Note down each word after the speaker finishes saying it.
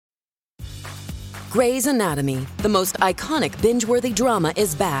Grey's Anatomy, the most iconic binge-worthy drama,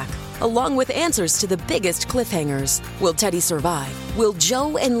 is back, along with answers to the biggest cliffhangers. Will Teddy survive? Will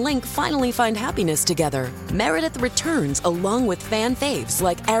Joe and Link finally find happiness together? Meredith returns along with fan faves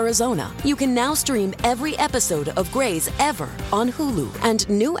like Arizona. You can now stream every episode of Grey's ever on Hulu, and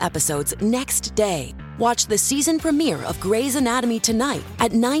new episodes next day. Watch the season premiere of Grey's Anatomy tonight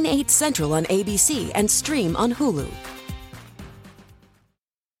at 9/8 Central on ABC and stream on Hulu.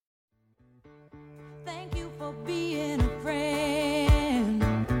 Thank you for being a friend.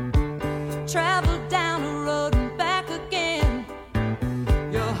 Travel down the road and back again.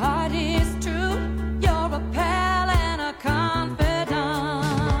 Your heart is true. You're a pal and a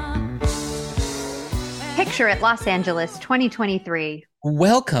confidant. Picture it, Los Angeles, 2023.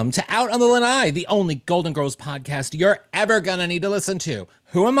 Welcome to Out on the Lanai, the only Golden Girls podcast you're ever gonna need to listen to.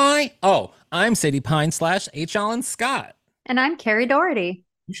 Who am I? Oh, I'm Sadie Pine / H. Allen Scott. And I'm Carrie Doherty.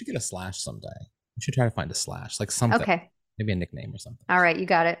 You should get a slash someday. You should try to find a slash, like something. Okay. Maybe a nickname or something. All right, you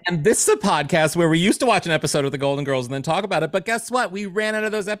got it. And this is a podcast where we used to watch an episode of the Golden Girls and then talk about it. But guess what? We ran out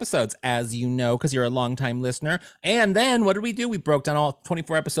of those episodes, as you know, because you're a longtime listener. And then what did we do? We broke down all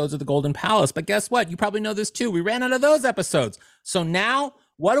 24 episodes of the Golden Palace. But guess what? You probably know this too. We ran out of those episodes. So now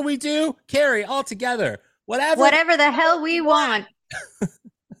what do? Carrie, all together. Whatever the hell we want.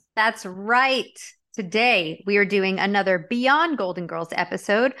 That's right. Today, we are doing another Beyond Golden Girls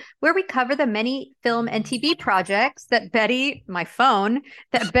episode where we cover the many film and TV projects that Betty,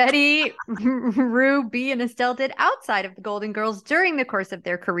 Rue, B, and Estelle did outside of the Golden Girls during the course of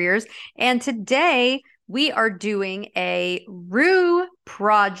their careers. And today, we are doing a Rue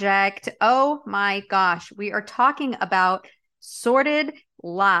project. Oh my gosh. We are talking about Sordid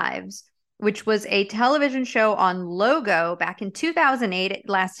Lives, which was a television show on Logo back in 2008. It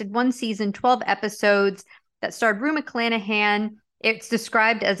lasted one season, 12 episodes, that starred Rue McClanahan. It's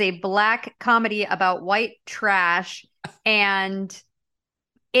described as a black comedy about white trash, and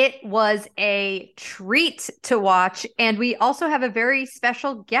it was a treat to watch. And we also have a very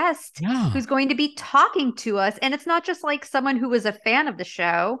special guest who's going to be talking to us. And it's not just like someone who was a fan of the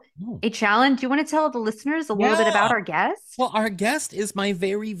show. H. Allen, do you want to tell the listeners a little bit about our guest? Well, our guest is my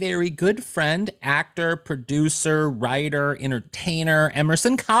very, very good friend, actor, producer, writer, entertainer,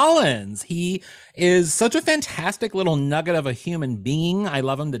 Emerson Collins. He is such a fantastic little nugget of a human being. I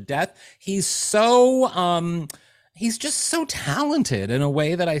love him to death. He's just so talented in a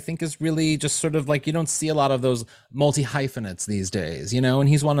way that I think is really just sort of like, you don't see a lot of those multi-hyphenates these days, you know, and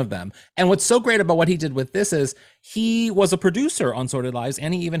he's one of them. And what's so great about what he did with this is he was a producer on Sordid Lives,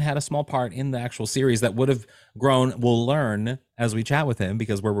 and he even had a small part in the actual series that would have grown. We'll learn as we chat with him,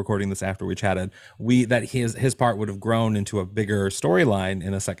 because we're recording this after we chatted, that his part would have grown into a bigger storyline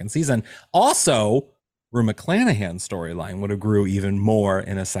in a second season. Also, Rue McClanahan's storyline would have grew even more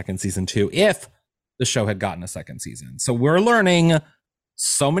in a second season too, if the show had gotten a second season. So we're learning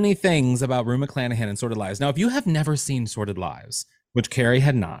so many things about Rue McClanahan and Sordid Lives. Now, if you have never seen Sordid Lives, which Carrie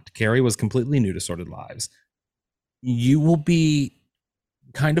had not, Carrie was completely new to Sordid Lives, you will be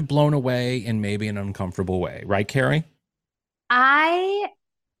kind of blown away in maybe an uncomfortable way. Right, Carrie? I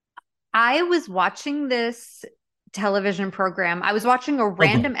was watching this television program. I was watching a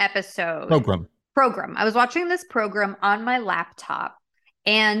random episode. Program. I was watching this program on my laptop.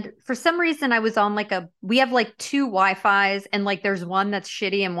 And for some reason, I was on we have like two Wi-Fis, and like there's one that's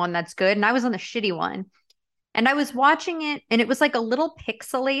shitty and one that's good. And I was on the shitty one. And I was watching it, and it was like a little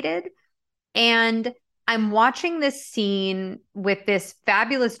pixelated. And I'm watching this scene with this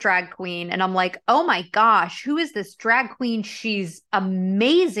fabulous drag queen. And I'm like, oh my gosh, who is this drag queen? She's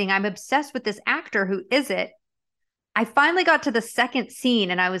amazing. I'm obsessed with this actor. Who is it? I finally got to the second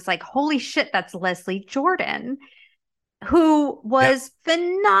scene, and I was like, holy shit, that's Leslie Jordan, who was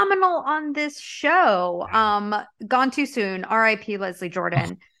phenomenal on this show. Gone too soon. R.I.P. Leslie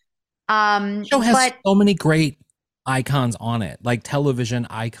Jordan. Show has so many great icons on it, like television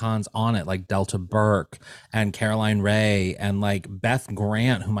icons on it, like Delta Burke and Caroline Rhea and like Beth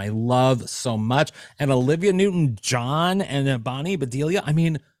Grant, whom I love so much, and Olivia Newton-John and Bonnie Bedelia. I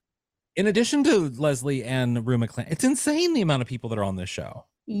mean, in addition to Leslie and Rue McClanahan, it's insane the amount of people that are on this show.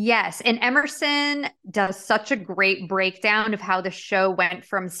 Yes. And Emerson does such a great breakdown of how the show went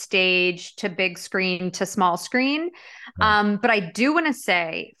from stage to big screen to small screen. But I do want to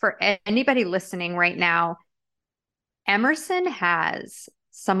say, for anybody listening right now, Emerson has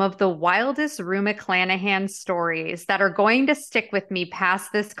some of the wildest Rue McClanahan stories that are going to stick with me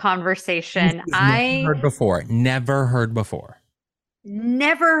past this conversation. Never heard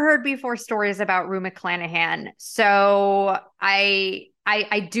before stories about Rue McClanahan. So I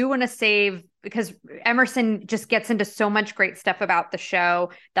do want to save because Emerson just gets into so much great stuff about the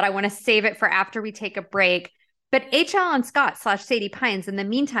show that I want to save it for after we take a break. But H. Alan Scott / Sadie Pines, in the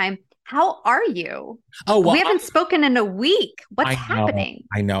meantime, how are you? Oh, well, we haven't spoken in a week. What's happening?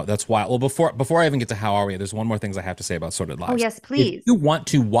 I know. That's wild. Well, before I even get to how are we, there's one more thing I have to say about Sordid Lives. Oh, yes, please. If you want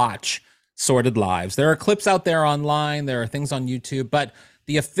to watch Sordid Lives, there are clips out there online. There are things on YouTube, but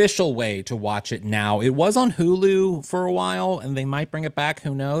the official way to watch it now, it was on Hulu for a while and they might bring it back.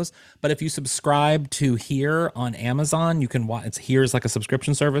 Who knows? But if you subscribe to Here on Amazon, you can watch. It's Here's like a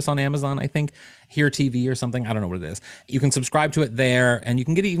subscription service on Amazon, I think. Here TV or something. I don't know what it is. You can subscribe to it there and you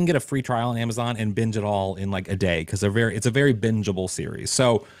can get a free trial on Amazon and binge it all in like a day because it's a very bingeable series.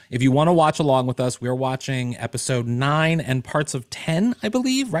 So if you want to watch along with us, we're watching episode 9 and parts of 10, I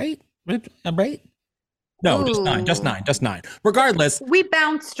believe, right? Right? No, just nine. Regardless, we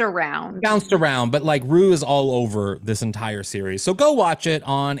bounced around, but like Rue is all over this entire series. So go watch it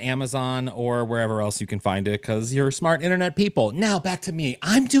on Amazon or wherever else you can find it because you're smart internet people. Now back to me.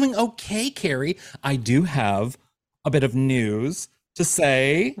 I'm doing okay, Carrie. I do have a bit of news to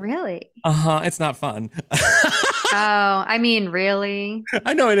say. Really? It's not fun. Oh, I mean, really?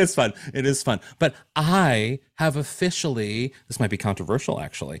 I know it is fun. It is fun. But I have officially, this might be controversial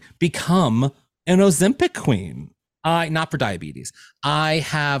actually, become an Ozempic queen. Not for diabetes.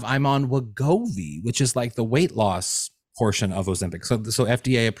 I'm on Wegovy, which is like the weight loss portion of Ozempic. So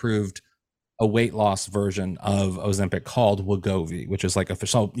FDA approved a weight loss version of Ozempic called Wegovy, which is like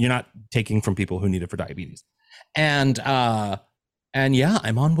official. You're not taking from people who need it for diabetes. And yeah,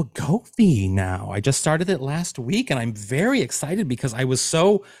 I'm on Wegovy now. I just started it last week and I'm very excited because I was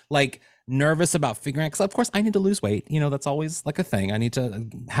so like nervous about figuring out, because of course I need to lose weight. You know, that's always like a thing. I need to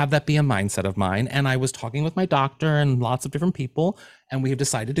have that be a mindset of mine. And I was talking with my doctor and lots of different people, and we have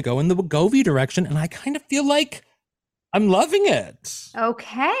decided to go in the Wegovy direction. And I kind of feel like I'm loving it.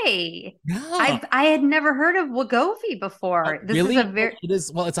 Okay. Yeah. I had never heard of Wegovy before. This really?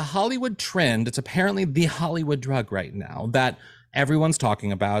 is It's a Hollywood trend. It's apparently the Hollywood drug right now that everyone's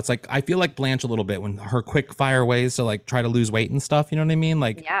talking about. It's like, I feel like Blanche a little bit when her quick fire ways to like try to lose weight and stuff. You know what I mean?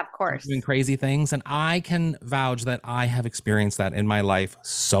 Like, yeah, of course, doing crazy things. And I can vouch that I have experienced that in my life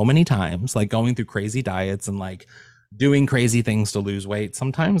so many times, like going through crazy diets and like doing crazy things to lose weight,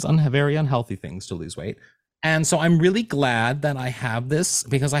 sometimes very unhealthy things to lose weight. And so I'm really glad that I have this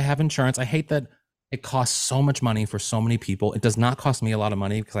because I have insurance. I hate that it costs so much money for so many people. It does not cost me a lot of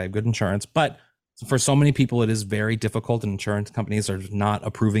money because I have good insurance, but for so many people, it is very difficult, and insurance companies are not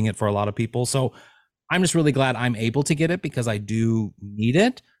approving it for a lot of people. So I'm just really glad I'm able to get it because I do need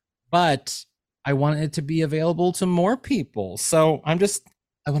it, but I want it to be available to more people. So I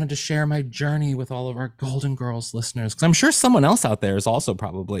wanted to share my journey with all of our Golden Girls listeners, because I'm sure someone else out there is also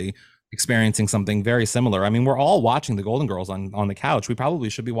probably experiencing something very similar. I mean, we're all watching the Golden Girls on the couch. We probably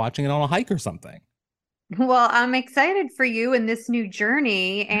should be watching it on a hike or something. Well, I'm excited for you in this new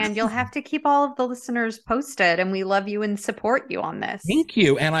journey, and you'll have to keep all of the listeners posted, and we love you and support you on this. Thank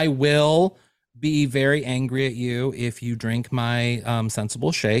you. And I will be very angry at you if you drink my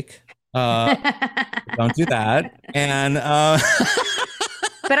sensible shake. Don't do that. And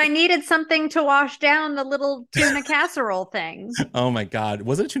but I needed something to wash down the little tuna casserole thing. Oh my God.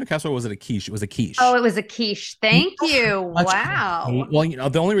 Was it a tuna casserole or was it a quiche? It was a quiche. Oh, it was a quiche. Thank you. Wow. Well, you know,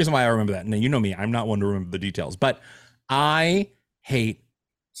 the only reason why I remember that, now you know me, I'm not one to remember the details, but I hate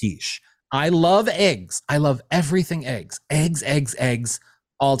quiche. I love eggs. I love everything eggs. Eggs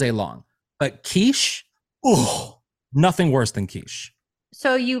all day long. But quiche, nothing worse than quiche.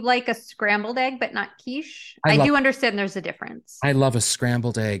 So you like a scrambled egg, but not quiche? I do understand there's a difference. I love a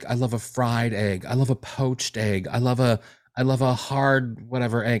scrambled egg. I love a fried egg. I love a poached egg. I love a hard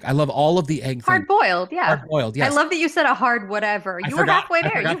whatever egg. I love all of the egg hard boiled, yeah. Hard boiled, yes. I love that you said a hard whatever. You were halfway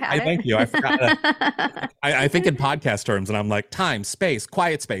there. You had it. Thank you. I forgot that. I think in podcast terms, and I'm like, time, space,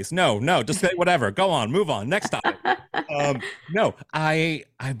 quiet space. No, just say whatever. Go on, move on. Next topic. No,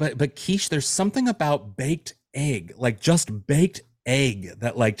 but quiche, there's something about baked egg, like just baked egg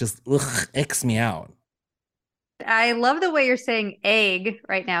that like just icks me out. I love the way you're saying egg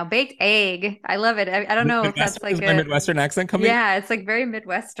right now. Baked egg. I love it. I don't know if that's like a Midwestern accent coming. Yeah, it's like very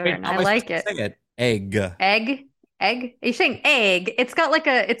Midwestern. Wait, I like it. Say it. Egg. You're saying egg. It's got like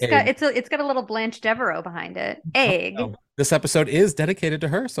it's got a little Blanche Devereaux behind it. Egg. Oh, this episode is dedicated to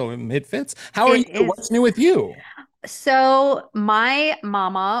her, so it fits. How are you? What's new with you? So my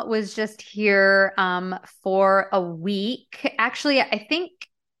mama was just here for a week. Actually, I think,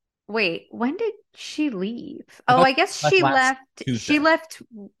 wait, when did she leave? Oh, I guess she left. Tuesday.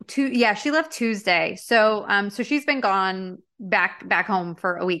 She left Tuesday. So she's been gone back home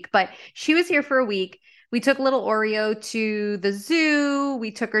for a week, but she was here for a week. We took little Oreo to the zoo.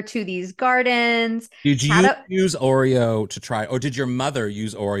 We took her to these gardens. Did you use Oreo to try, or did your mother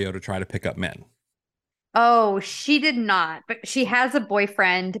use Oreo to try to pick up men? Oh, she did not, but she has a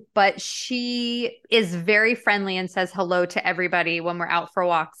boyfriend, but she is very friendly and says hello to everybody when we're out for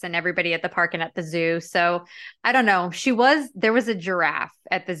walks and everybody at the park and at the zoo. So I don't know. There was a giraffe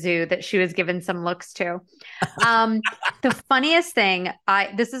at the zoo that she was given some looks to. The funniest thing,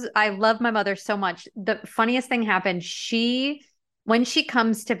 I love my mother so much. The funniest thing happened. When she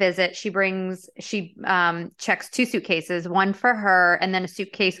comes to visit, she checks 2 suitcases, one for her and then a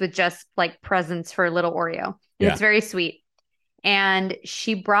suitcase with just like presents for little Oreo. And it's very sweet. And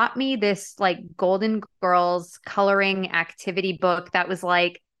she brought me this like Golden Girls coloring activity book that was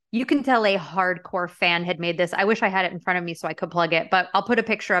like, you can tell a hardcore fan had made this. I wish I had it in front of me so I could plug it, but I'll put a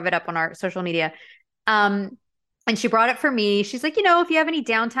picture of it up on our social media. And she brought it for me. She's like, if you have any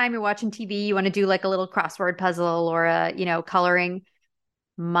downtime, you're watching TV, you want to do like a little crossword puzzle or coloring.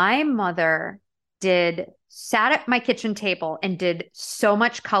 My mother sat at my kitchen table and did so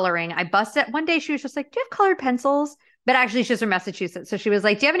much coloring. I busted one day. She was just like, do you have colored pencils? But actually she's from Massachusetts. So she was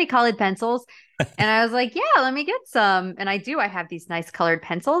like, do you have any colored pencils? And I was like, yeah, let me get some. And I do. I have these nice colored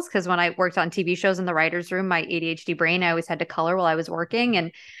pencils because when I worked on TV shows in the writer's room, my ADHD brain, I always had to color while I was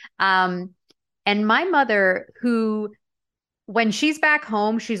working. And my mother, who, when she's back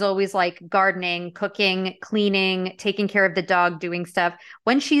home, she's always like gardening, cooking, cleaning, taking care of the dog, doing stuff.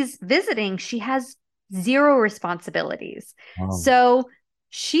 When she's visiting, she has 0 responsibilities. Wow. So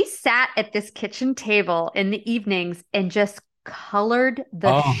she sat at this kitchen table in the evenings and just colored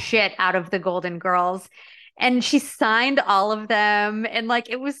the shit out of the Golden Girls. And she signed all of them. And like,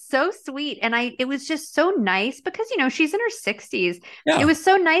 it was so sweet. And it was just so nice because, she's in her 60s. Yeah. It was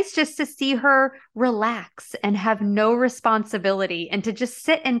so nice just to see her relax and have no responsibility and to just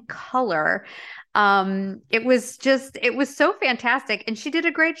sit and color. It was so fantastic. And she did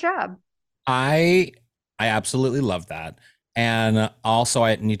a great job. I absolutely love that. And also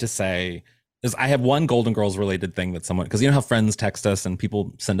I need to say, is I have one Golden Girls related thing that someone, because you know how friends text us and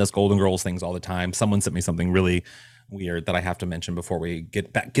people send us Golden Girls things all the time. Someone sent me something really weird that I have to mention before we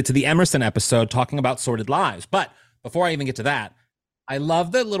get to the Emerson episode talking about Sordid Lives. But before I even get to that, I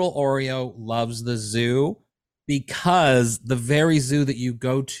love that little Oreo loves the zoo because the very zoo that you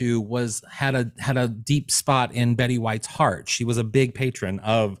go to had a deep spot in Betty White's heart. She was a big patron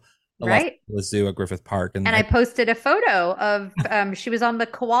of the zoo at Griffith Park. And I posted a photo of she was on the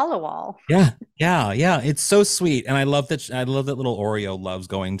koala wall. Yeah. It's so sweet. And I love that little Oreo loves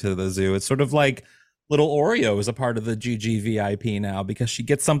going to the zoo. It's sort of like little Oreo is a part of the GGVIP now because she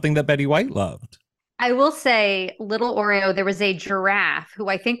gets something that Betty White loved. I will say, little Oreo, there was a giraffe who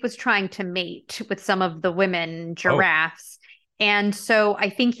I think was trying to mate with some of the women giraffes. And so I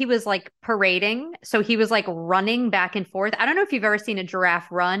think he was like parading. So he was like running back and forth. I don't know if you've ever seen a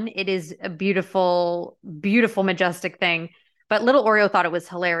giraffe run. It is a beautiful, beautiful, majestic thing. But little Oreo thought it was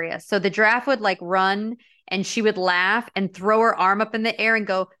hilarious. So the giraffe would like run and she would laugh and throw her arm up in the air and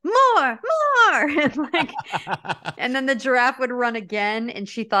go, more. And then the giraffe would run again. And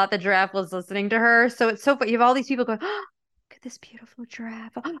she thought the giraffe was listening to her. So it's so funny. You have all these people going, oh, look at this beautiful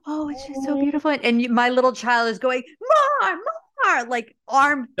giraffe. Oh, it's just so beautiful. And my little child is going, more. Like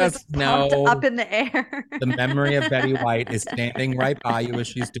arm just pumped up in the air. The memory of Betty White is standing right by you as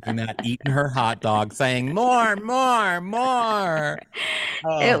she's doing that, eating her hot dog, saying more.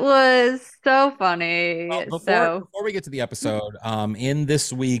 It was so funny. Before we get to the episode, in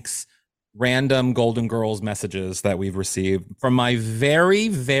this week's random Golden Girls messages that we've received from my very,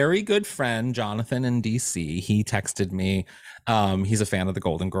 very good friend Jonathan in DC, he texted me. He's a fan of the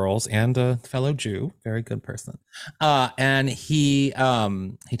Golden Girls and a fellow Jew, very good person. And he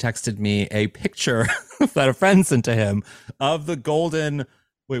texted me a picture that a friend sent to him of the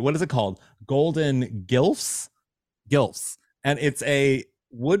what is it called? Golden Gilfs? Gilfs. And it's a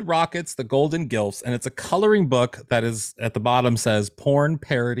Wood Rockets, the Golden Gilfs, and it's a coloring book that is at the bottom says porn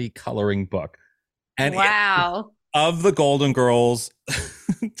parody coloring book. And wow. Of the Golden Girls,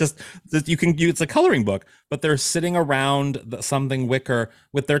 it's a coloring book, but they're sitting around something wicker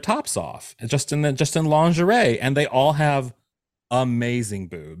with their tops off, just in lingerie, and they all have amazing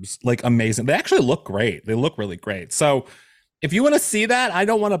boobs, like amazing. They actually look great. They look really great. So if you want to see that, I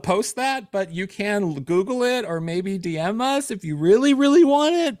don't want to post that, but you can Google it or maybe DM us if you really, really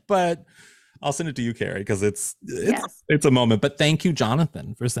want it. But I'll send it to you, Carrie, because it's a moment. But thank you,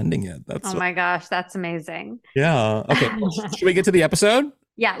 Jonathan, for sending it. My gosh, that's amazing. Yeah. Okay. Should we get to the episode?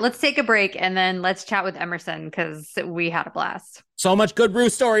 Yeah, let's take a break and then let's chat with Emerson because we had a blast. So much good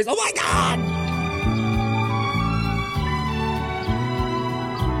Bruce stories. Oh my God.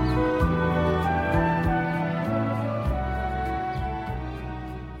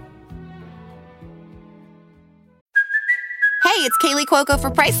 Kaylee Cuoco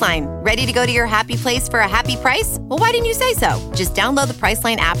for Priceline. Ready to go to your happy place for a happy price? Well, why didn't you say so? Just download the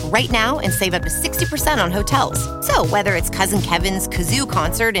Priceline app right now and save up to 60% on hotels. So whether it's Cousin Kevin's Kazoo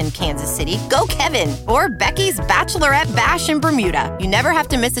Concert in Kansas City, go Kevin, or Becky's Bachelorette Bash in Bermuda, you never have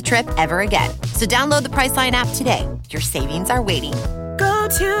to miss a trip ever again. So download the Priceline app today. Your savings are waiting. Go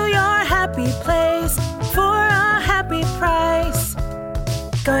to your happy place for a happy price.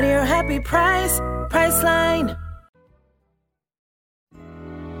 Go to your happy price, Priceline.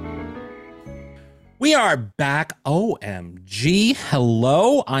 We are back. OMG.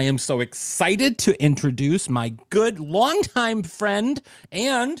 Hello. I am so excited to introduce my good longtime friend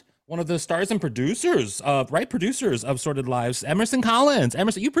and one of the stars and producers of Sordid Lives, Emerson Collins.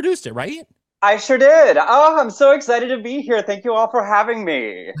 Emerson, you produced it, right? I sure did. Oh, I'm so excited to be here. Thank you all for having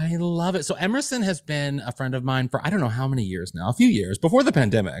me. I love it. So Emerson has been a friend of mine for I don't know how many years now, a few years before the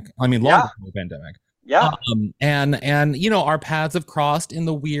pandemic. I mean, long before the pandemic. Yeah. And you know, our paths have crossed in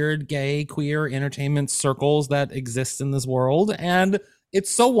the weird gay queer entertainment circles that exist in this world. And it's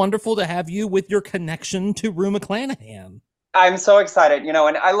so wonderful to have you with your connection to Rue McClanahan. I'm so excited,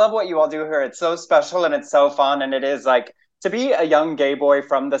 and I love what you all do here. It's so special and it's so fun. And it is like to be a young gay boy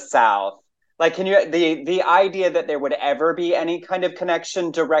from the South. Like, the idea that there would ever be any kind of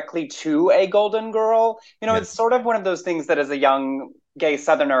connection directly to a Golden Girl, It's sort of one of those things that as a young gay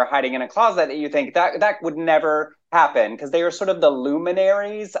Southerner hiding in a closet that you think that would never happen because they are sort of the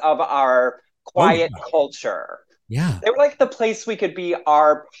luminaries of our quiet culture. Yeah. They were like the place we could be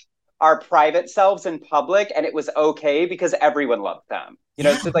our private selves in public, and it was okay because everyone loved them.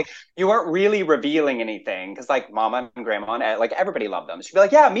 So like you weren't really revealing anything because like mama and grandma and like everybody loved them. She'd be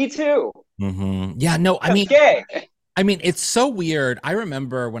like, yeah, me too. Mm-hmm. Yeah, no, I mean, gay. I mean, it's so weird. I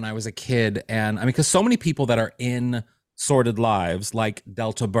remember when I was a kid, and I mean, because so many people that are in Sordid Lives, like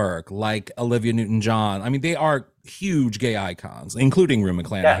Delta Burke, like Olivia Newton-John, I mean, they are huge gay icons, including Rue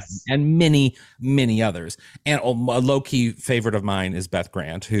McClanahan and many, many others. And a low-key favorite of mine is Beth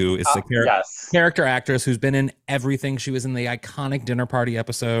Grant, who is a character actress who's been in everything. She was in the iconic dinner party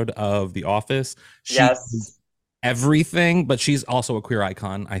episode of The Office. She's everything, but she's also a queer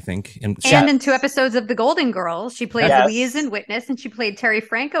icon, I think. And in 2 episodes of The Golden Girls, she played Louise in Witness, and she played Terry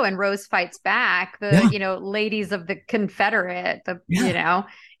Franco in Rose Fights Back, the ladies of the Confederate.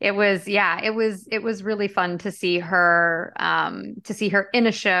 It was really fun to see her in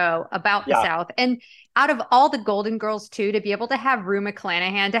a show about the South. And out of all the Golden Girls too, to be able to have Rue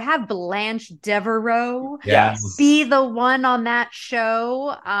McClanahan, to have Blanche Devereaux be the one on that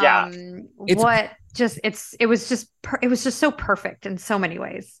show, it was just so perfect in so many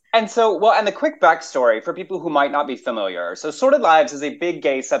ways. And the quick backstory for people who might not be familiar. So Sordid Lives is a big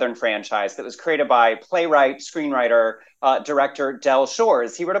gay Southern franchise that was created by playwright, screenwriter, director Del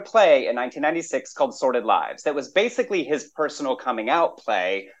Shores. He wrote a play in 1996 called Sordid Lives that was basically his personal coming out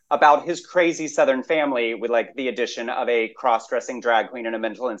play about his crazy Southern family with like the addition of a cross-dressing drag queen in a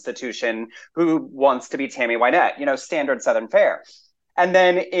mental institution who wants to be Tammy Wynette, standard Southern fare. And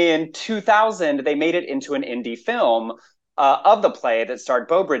then in 2000, they made it into an indie film of the play that starred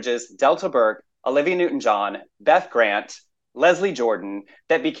Beau Bridges, Delta Burke, Olivia Newton-John, Beth Grant, Leslie Jordan,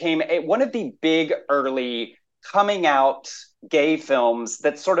 that became one of the big early coming out gay films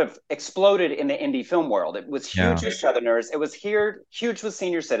that sort of exploded in the indie film world. It was huge with Southerners. It was huge with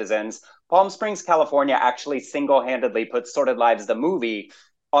senior citizens. Palm Springs, California actually single-handedly put Sordid Lives, the movie,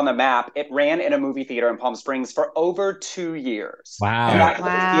 on the map. It ran in a movie theater in Palm Springs for over 2 years. Wow. And that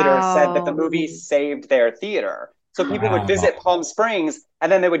theater said that the movie saved their theater. So people would visit Palm Springs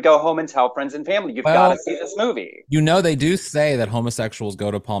and then they would go home and tell friends and family, you've got to see this movie. They do say that homosexuals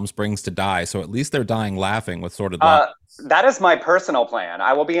go to Palm Springs to die. So at least they're dying laughing with Sordid Lives. That is my personal plan.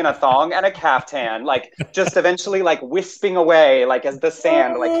 I will be in a thong and a caftan, like just eventually like wisping away, like as the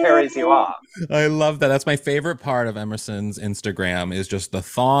sand like carries you off. I love that. That's my favorite part of Emerson's Instagram is just the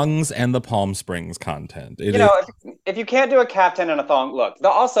thongs and the Palm Springs content. If you can't do a caftan and a thong, look,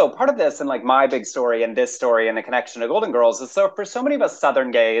 also part of this and like my big story and this story and the connection to Golden Girls is so for so many of us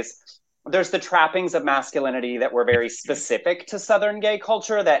Southern gays, there's the trappings of masculinity that were very specific to Southern gay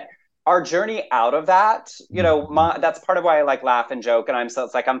culture that our journey out of that, that's part of why I like laugh and joke. And I'm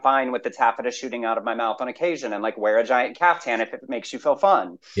fine with the taffeta shooting out of my mouth on occasion and like wear a giant caftan if it makes you feel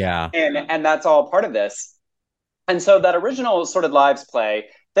fun. Yeah. And that's all part of this. And so that original Sordid Lives play,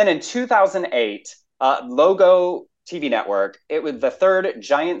 then in 2008, Logo TV network, it was the third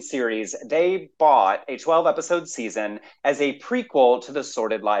giant series. They bought a 12-episode season as a prequel to the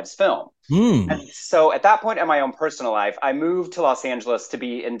Sordid Lives film. And so at that point in my own personal life, I moved to Los Angeles to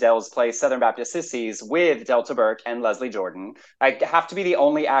be in Del's play Southern Baptist Sissies with Delta Burke and Leslie Jordan. I have to be the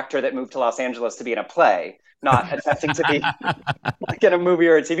only actor that moved to Los Angeles to be in a play not attempting to be like in a movie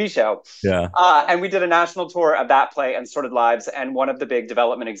or a TV show. Yeah. And we did a national tour of that play and Sordid Lives. And one of the big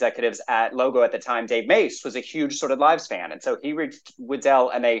development executives at Logo at the time, Dave Mace, was a huge Sordid Lives fan. And so he reached with Del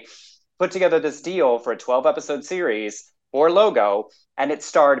and they put together this deal for a 12-episode series for Logo, and it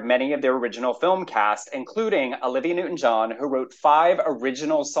starred many of their original film cast, including Olivia Newton-John, who wrote 5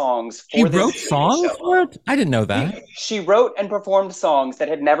 original songs for this. She wrote songs for it? I didn't know that. She wrote and performed songs that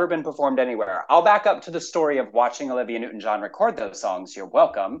had never been performed anywhere. I'll back up to the story of watching Olivia Newton-John record those songs. You're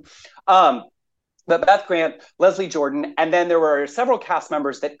welcome. But Beth Grant, Leslie Jordan, and then there were several cast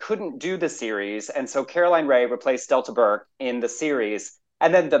members that couldn't do the series, and so Caroline Rhea replaced Delta Burke in the series.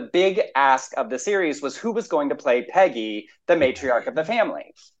 And then the big ask of the series was who was going to play Peggy, the matriarch of the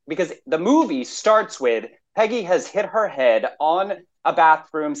family. Because the movie starts with Peggy has hit her head on a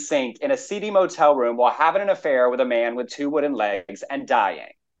bathroom sink in a seedy motel room while having an affair with a man with 2 wooden legs and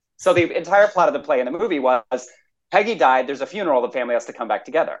dying. So the entire plot of the play and the movie was Peggy died, there's a funeral, the family has to come back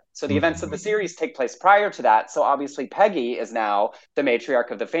together. So the events of the series take place prior to that. So obviously Peggy is now the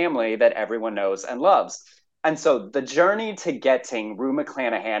matriarch of the family that everyone knows and loves. And so the journey to getting Rue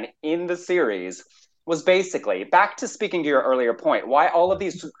McClanahan in the series was basically, back to speaking to your earlier point, why all of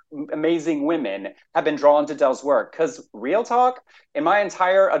these amazing women have been drawn to Del's work. Because real talk, in my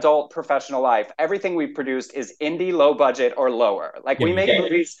entire adult professional life, everything we've produced is indie, low budget, or lower. Like we make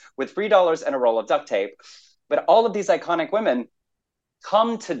movies with $3 and a roll of duct tape. But all of these iconic women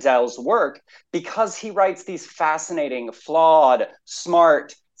come to Del's work because he writes these fascinating, flawed,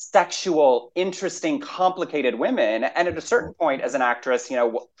 smart, sexual, interesting, complicated women. And at a certain point as an actress, you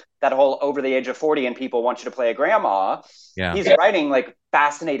know, that whole over the age of 40 and people want you to play a grandma. Yeah. He's writing like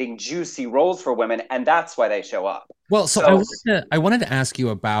fascinating, juicy roles for women. And that's why they show up. Well, so I wanted to ask you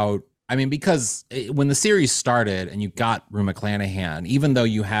about, I mean, because when the series started and you got Rue McClanahan, even though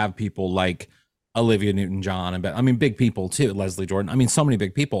you have people like Olivia Newton-John, and I mean, big people too, Leslie Jordan, I mean, so many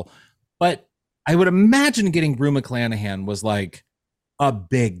big people, but I would imagine getting Rue McClanahan was like a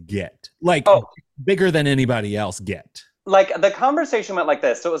big get, like bigger than anybody else get. Like the conversation went like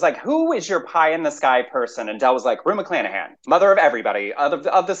this. So it was like, who is your pie in the sky person? And Del was like, Rue McClanahan, mother of everybody of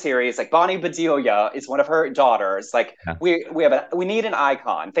the series. Like Bonnie Bedelia is one of her daughters. Like we need an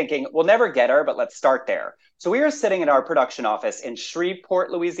icon, thinking we'll never get her, but let's start there. So we were sitting in our production office in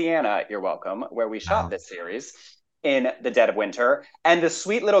Shreveport, Louisiana. You're welcome, where we shot this series in the dead of winter, and the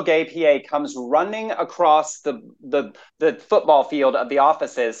sweet little gay PA comes running across the football field of the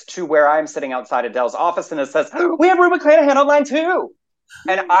offices to where I'm sitting outside of Del's office, and it says, "We have Rue McClanahan on line 2."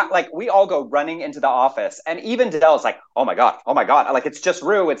 And we all go running into the office, and even Del's like, oh my god, like it's just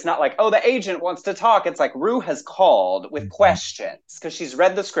Rue. It's not like, oh, the agent wants to talk. It's like Rue has called with questions because she's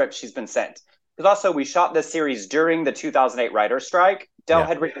read the script she's been sent. Because also we shot this series during the 2008 writer's strike. Del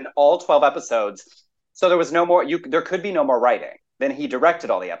had written all 12 episodes. So there was no more, there could be no more writing. Then he directed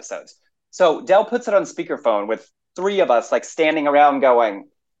all the episodes. So Del puts it on speakerphone with 3 of us like standing around going,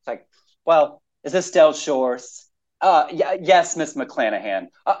 it's like, well, is this Del Shores? Yes, Miss McClanahan.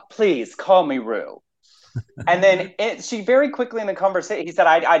 Please call me Rue. And then she very quickly in the conversation, he said,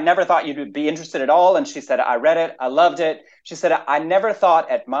 I never thought you'd be interested at all. And she said, I read it. I loved it. She said, I never thought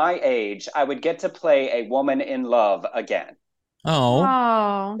at my age I would get to play a woman in love again.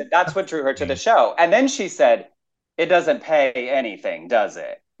 Oh, that's what drew her to the show. And then she said, it doesn't pay anything, does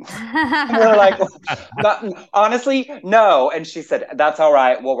it? We're like, honestly, no. And she said, that's all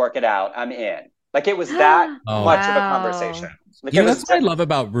right. We'll work it out. I'm in. Like it was that much of a conversation. Like, that's what I love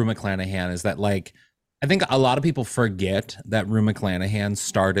about Rue McClanahan is that, like, I think a lot of people forget that Rue McClanahan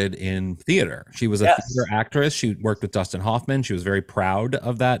started in theater. She was a theater actress. She worked with Dustin Hoffman. She was very proud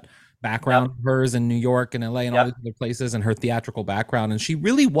of that background of hers in New York and LA and all these other places, and her theatrical background. And she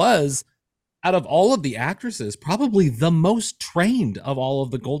really was, out of all of the actresses, probably the most trained of all of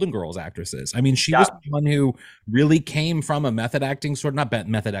the Golden Girls actresses. I mean, she was one who really came from a method acting sort of, not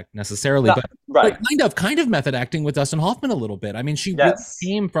method act necessarily, but kind of method acting with Dustin Hoffman a little bit. I mean, she really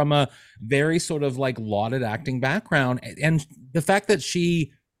came from a very sort of like lauded acting background. And the fact that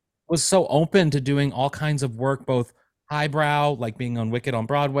she was so open to doing all kinds of work, both highbrow, like being on Wicked on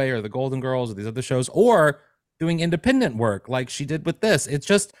Broadway or the Golden Girls or these other shows, or doing independent work like she did with this. It's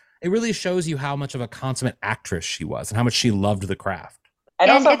just, it really shows you how much of a consummate actress she was and how much she loved the craft.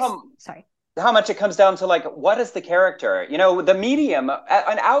 And also how much it comes down to like, what is the character? You know, the medium,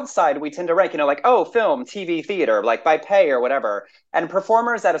 on outside, we tend to rank, you know, like, oh, film, TV, theater, like by pay or whatever. And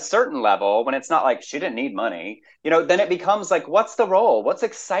performers at a certain level, when it's not like she didn't need money, you know, then it becomes like, what's the role? What's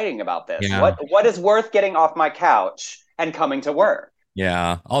exciting about this? What is worth getting off my couch and coming to work?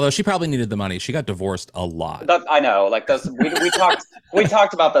 Yeah. Although she probably needed the money. She got divorced a lot. I know, like those we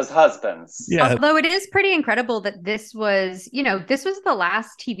talked about those husbands. Yeah. Although it is pretty incredible that this was, this was the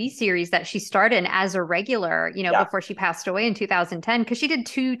last TV series that she starred in as a regular, before she passed away in 2010, because she did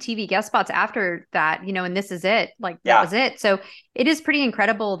 2 TV guest spots after that, and This Is It, like that was it. So it is pretty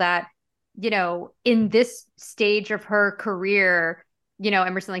incredible that, in this stage of her career,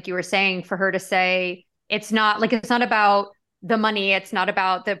 Emerson, like you were saying, for her to say, it's not about the money, it's not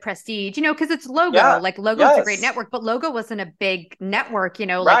about the prestige, because it's Logo. Like Logo's a great network, but Logo wasn't a big network,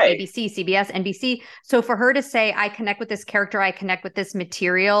 like ABC, CBS, NBC. So for her to say, I connect with this character, I connect with this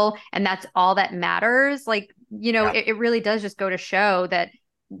material, and that's all that matters, like, it really does just go to show that,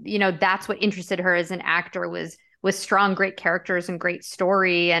 that's what interested her as an actor was strong, great characters and great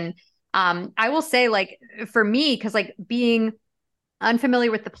story. And I will say, like, for me, because like being unfamiliar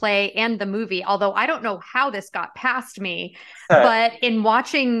with the play and the movie, although I don't know how this got past me, but in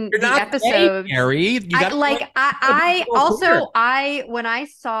watching the episode, when I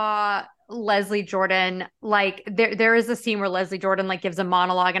saw Leslie Jordan, like there is a scene where Leslie Jordan like gives a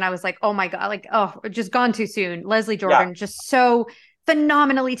monologue, and I was like, oh my God, like, oh, just gone too soon. Leslie Jordan, just so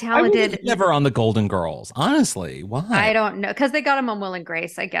phenomenally talented. Never on the Golden Girls, honestly. Why? I don't know, because they got him on Will and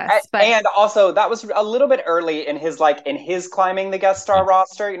Grace, I guess. But and also that was a little bit early in his climbing the guest star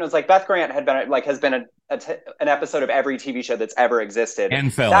roster. It's like Beth Grant has been an episode of every TV show that's ever existed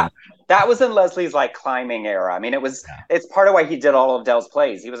and film. That was in Leslie's like climbing era. I mean, it's part of why he did all of Dell's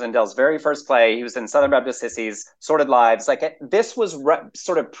plays. He was in Dell's very first play. He was in Southern Baptist Sissies, Sordid Lives. Like this was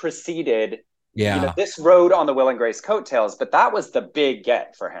sort of preceded. Yeah. This rode on the Will and Grace coattails, but that was the big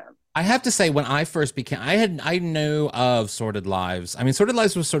get for him. I have to say, when I first became, I knew of Sordid Lives. I mean, Sordid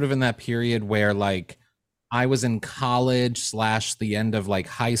Lives was sort of in that period where like I was in college / the end of like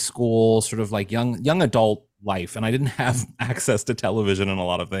high school, sort of like young adult life. And I didn't have access to television and a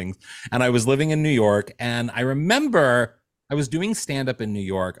lot of things. And I was living in New York. And I remember I was doing stand-up in New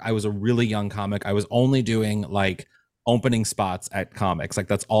York. I was a really young comic. I was only doing like opening spots at comics. Like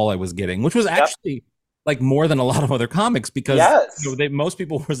that's all I was getting, which was actually like more than a lot of other comics, because most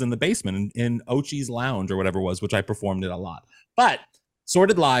people was in the basement in Ochi's Lounge or whatever it was, which I performed in a lot. But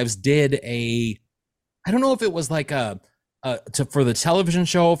Sordid Lives did I don't know if it was like for the television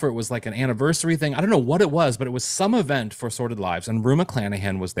show, if it was like an anniversary thing. I don't know what it was, but it was some event for Sordid Lives, and Rue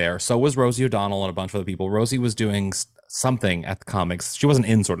McClanahan was there. So was Rosie O'Donnell and a bunch of other people. Rosie was doing something at the comics. She wasn't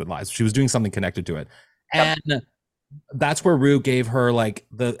in Sordid Lives. She was doing something connected to it. And that's where Rue gave her like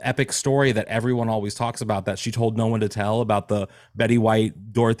the epic story that everyone always talks about, that she told no one to tell, about the Betty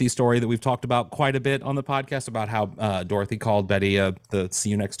White Dorothy story that we've talked about quite a bit on the podcast, about how Dorothy called Betty the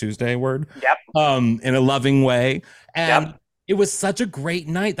see you next Tuesday word in a loving way. And it was such a great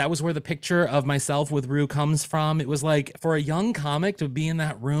night. That was where the picture of myself with Rue comes from. It was like, for a young comic to be in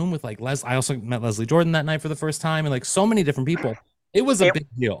that room with like I also met Leslie Jordan that night for the first time, and like so many different people. It was a big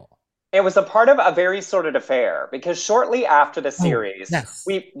deal. It was a part of a very sordid affair, because shortly after the series,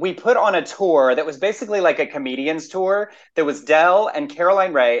 we put on a tour that was basically like a comedian's tour. There was Dell and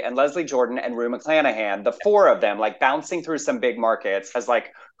Caroline Rhea and Leslie Jordan and Rue McClanahan, the 4 of them, like bouncing through some big markets as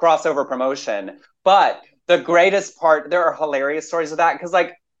like crossover promotion. But the greatest part, there are hilarious stories of that, because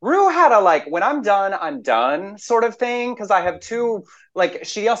like Rue had a like, when I'm done sort of thing, because I have 2, like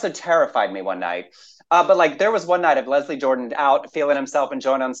she also terrified me one night. But like there was one night of Leslie Jordan out feeling himself and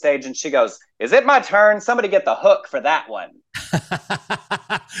joined on stage, and she goes, "Is it my turn? Somebody get the hook for that one."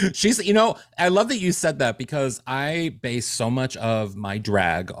 She's, I love that you said that, because I base so much of my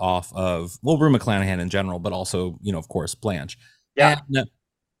drag off of, well, Rue McClanahan in general, but also, of course, Blanche. Yeah. And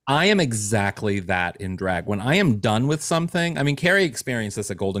I am exactly that in drag. When I am done with something, I mean, Carrie experienced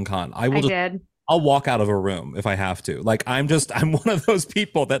this at Golden Con. I'll walk out of a room if I have to. Like, I'm one of those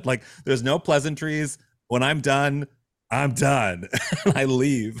people that like, there's no pleasantries. When I'm done, I'm done. I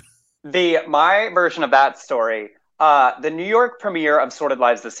leave. My version of that story, the New York premiere of Sordid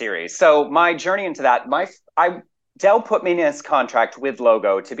Lives, the series. So my journey into that, Dell put me in his contract with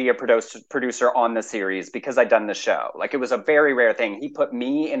Logo to be a producer on the series because I'd done the show. Like, it was a very rare thing. He put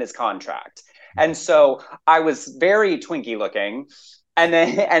me in his contract. And so I was very Twinkie looking.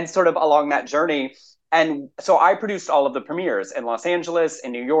 And sort of along that journey. And so I produced all of the premieres in Los Angeles,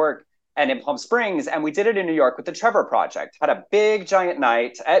 in New York, and in Palm Springs. And we did it in New York with the Trevor Project. Had a big giant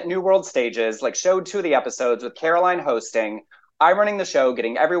night at New World Stages, like showed 2 of the episodes with Caroline hosting, I running the show,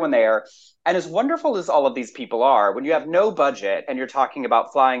 getting everyone there. And as wonderful as all of these people are, when you have no budget and you're talking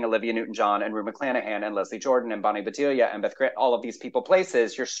about flying Olivia Newton-John and Rue McClanahan and Leslie Jordan and Bonnie Bedelia and Beth Grant, all of these people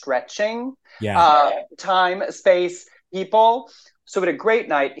places, you're stretching time, space, people. So we had a great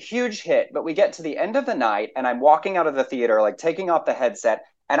night, huge hit, but we get to the end of the night and I'm walking out of the theater, like taking off the headset,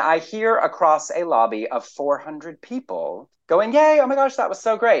 and I hear across a lobby of 400 people going, yay, oh my gosh, that was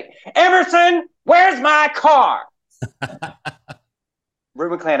so great. Emerson, where's my car?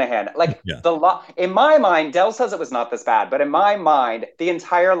 Rue McClanahan. Like in my mind, Del says it was not this bad, but in my mind, the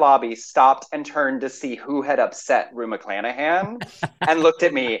entire lobby stopped and turned to see who had upset Rue McClanahan and looked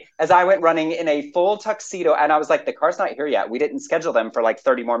at me as I went running in a full tuxedo. And I was like, the car's not here yet. We didn't schedule them for like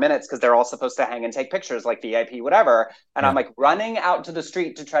 30 more minutes because they're all supposed to hang and take pictures like VIP, whatever. And I'm like running out to the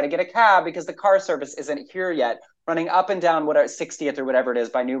street to try to get a cab because the car service isn't here yet. Running up and down 60th or whatever it is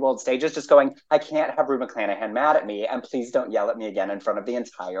by New World Stages, just going, I can't have Rue McClanahan mad at me, and please don't yell at me again in front of the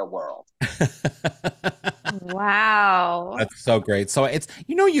entire world. Wow. That's so great. So it's,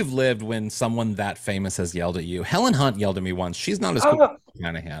 you've lived when someone that famous has yelled at you. Helen Hunt yelled at me once. She's not as cool as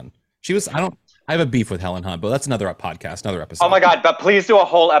McClanahan. She was, I have a beef with Helen Hunt, but that's another podcast, another episode. Oh my God, but please do a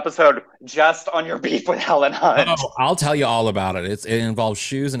whole episode just on your beef with Helen Hunt. Oh, I'll tell you all about it. It involves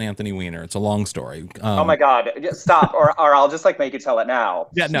shoes and Anthony Weiner. It's a long story. Oh my God, stop, or I'll just like make you tell it now.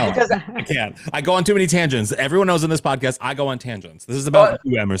 Yeah, no, because I can't. I go on too many tangents. Everyone knows in this podcast, I go on tangents. This is about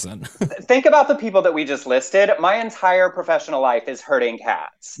you, Emerson. Think about the people that we just listed. My entire professional life is herding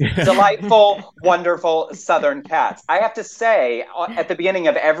cats. Delightful, wonderful Southern cats. I have to say, at the beginning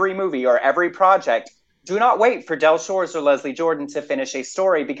of every movie or every project, do not wait for Del Shores or Leslie Jordan to finish a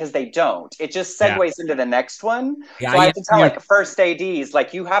story because they don't. It just segues into the next one. So I have to tell like first ADs,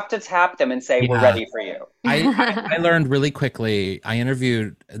 like you have to tap them and say, we're ready for you. I learned really quickly. I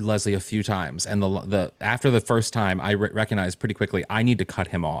interviewed Leslie a few times, and the after the first time, I recognized pretty quickly I need to cut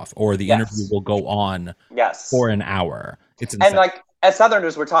him off, or the interview will go on for an hour. It's insane. And like, as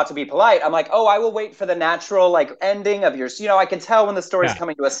Southerners, we're taught to be polite. I'm like, oh, I will wait for the natural like ending of your, I can tell when the story's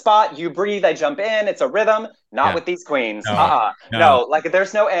coming to a spot. You breathe, I jump in. It's a rhythm. Not with these queens. No, like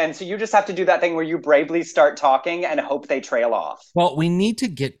there's no end. So you just have to do that thing where you bravely start talking and hope they trail off. Well, we need to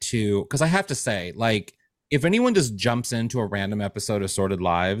get to, because I have to say, like, if anyone just jumps into a random episode of Sordid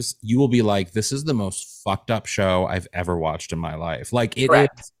Lives, you will be like, this is the most fucked up show I've ever watched in my life. Like, it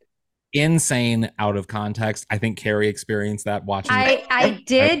is insane out of context. I think Carrie experienced that watching it. I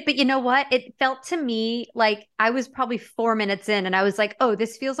did, but you know what? It felt to me like I was probably 4 minutes in and I was like, oh,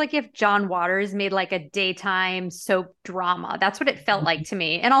 this feels like if John Waters made like a daytime soap drama. That's what it felt like to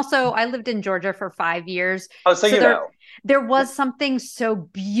me. And also I lived in Georgia for 5 years. Oh, so there was something so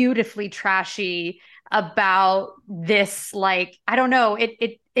beautifully trashy about this. Like, I don't know.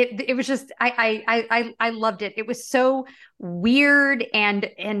 It was just, I loved it. It was so weird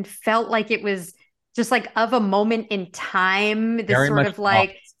and felt like it was just like of a moment in time. This Very sort of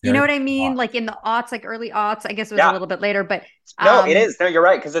like, you know what I mean? Like in the aughts, like early aughts, I guess it was a little bit later, but no, it is. No, you're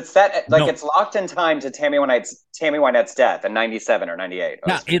right. Cause it's set like it's locked in time to Tammy Wynette's death in 97 or 98.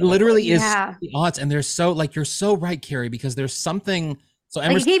 Yeah, it literally is the aughts. And there's so like, you're so right, Carrie, because there's something. So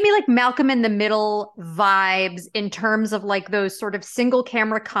Emerson, it gave me like Malcolm in the Middle vibes in terms of like those sort of single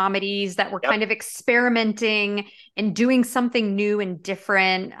camera comedies that were kind of experimenting and doing something new and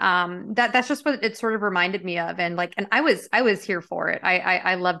different. That's just what it sort of reminded me of. And I was here for it.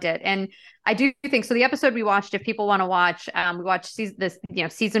 I loved it. And I do think so. The episode we watched, if people want to watch, we watched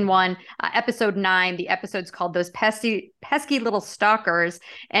season 1, episode 9. The episode's called Those Pesky Little Stalkers.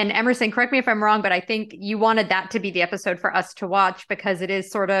 And Emerson, correct me if I'm wrong, but I think you wanted that to be the episode for us to watch because it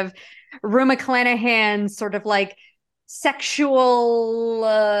is sort of Rue McClanahan's sort of like sexual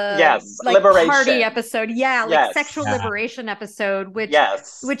like liberation party episode, sexual liberation episode,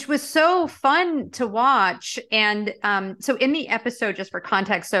 which was so fun to watch. And so in the episode, just for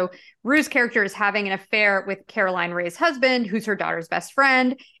context, so Rue's character is having an affair with Caroline Ray's husband, who's her daughter's best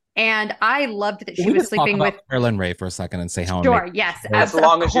friend. And I loved that she was sleeping with Caroline Ray for a second and say how as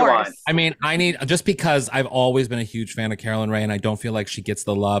long as you want. I mean, I need, just because I've always been a huge fan of Caroline Ray and I don't feel like she gets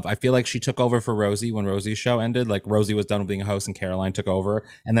the love. I feel like she took over for Rosie when Rosie's show ended. Like Rosie was done with being a host and Caroline took over,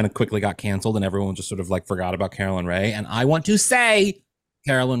 and then it quickly got canceled and everyone just sort of like forgot about Caroline Ray. And I want to say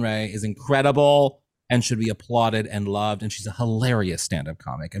Caroline Ray is incredible and should be applauded and loved. And she's a hilarious stand-up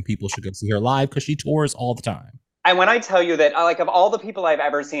comic and people should go see her live because she tours all the time. And when I tell you that, like, of all the people I've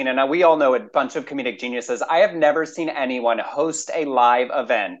ever seen, and we all know a bunch of comedic geniuses, I have never seen anyone host a live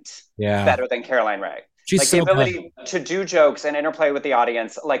event better than Caroline Ray. She's like so the ability to do jokes and interplay with the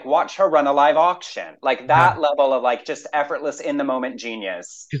audience, like watch her run a live auction, like that level of like just effortless in the moment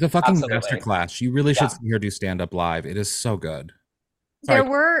genius. She's a fucking masterclass. You really should see her do stand up live. It is so good. There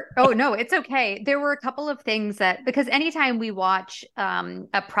were, oh no, it's okay. There were a couple of things that, because anytime we watch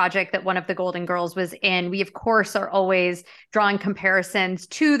a project that one of the Golden Girls was in, we of course are always drawing comparisons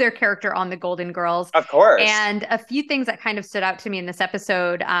to their character on the Golden Girls. Of course. And a few things that kind of stood out to me in this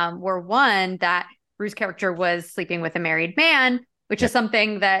episode were one, that Rue's character was sleeping with a married man, which is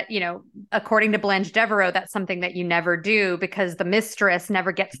something that, you know, according to Blanche Devereaux, that's something that you never do because the mistress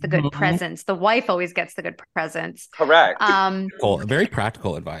never gets the good presents. The wife always gets the good presents. Correct. Very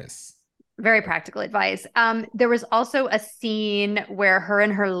practical advice. Very practical advice. There was also a scene where her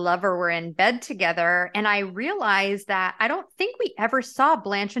and her lover were in bed together. And I realized that I don't think we ever saw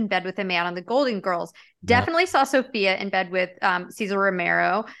Blanche in bed with a man on the Golden Girls. Definitely saw Sophia in bed with Cesar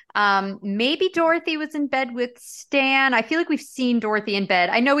Romero. Maybe Dorothy was in bed with Stan. I feel like we've seen Dorothy in bed.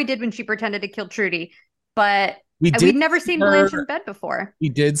 I know we did when she pretended to kill Trudy, but we'd never seen Blanche in bed before. We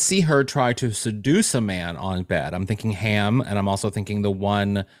did see her try to seduce a man on bed. I'm thinking Ham, and I'm also thinking the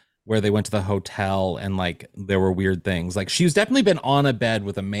one where they went to the hotel and like there were weird things. Like she's definitely been on a bed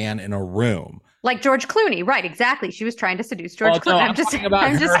with a man in a room. Like George Clooney, right? Exactly. She was trying to seduce George Clooney. No, I'm just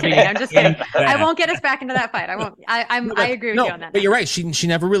kidding. I won't get us back into that fight. I won't. I agree with you on that. But you're right. She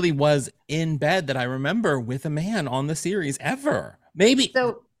never really was in bed that I remember with a man on the series ever. Maybe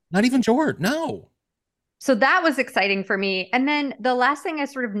so. Not even George. No. So that was exciting for me. And then the last thing I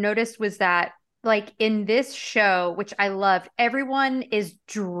sort of noticed was that, like in this show, which I loved, everyone is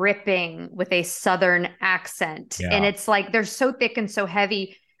dripping with a Southern accent. Yeah. And it's like, they're so thick and so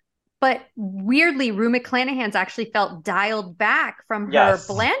heavy. But weirdly, Rue McClanahan's actually felt dialed back from her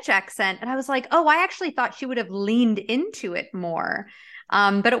Blanche accent. And I was like, oh, I actually thought she would have leaned into it more.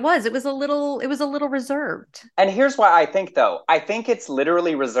 But it was a little reserved. And here's why I think, though. I think it's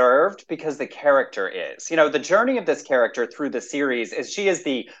literally reserved because the character is. You know, the journey of this character through the series is she is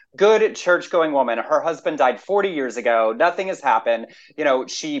the good church-going woman. Her husband died 40 years ago. Nothing has happened. You know,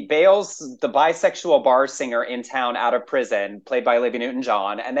 she bails the bisexual bar singer in town out of prison, played by Olivia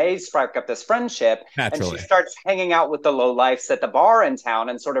Newton-John, and they strike up this friendship. Naturally. And she starts hanging out with the lowlifes at the bar in town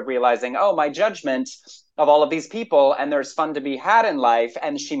and sort of realizing, oh, my judgment of all of these people, and there's fun to be had in life.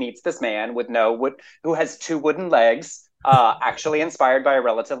 And she meets this man with who has two wooden legs, actually inspired by a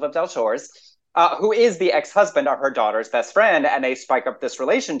relative of Del Shore's, who is the ex-husband of her daughter's best friend, and they spike up this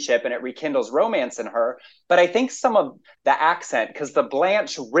relationship and it rekindles romance in her. But I think some of the accent, because the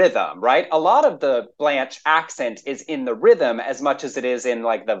Blanche rhythm, right? A lot of the Blanche accent is in the rhythm as much as it is in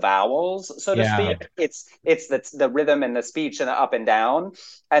like the vowels, so to speak. It's the rhythm and the speech and the up and down.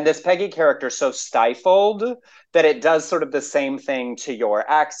 And this Peggy character is so stifled that it does sort of the same thing to your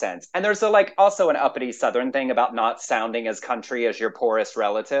accents. And there's also an uppity Southern thing about not sounding as country as your poorest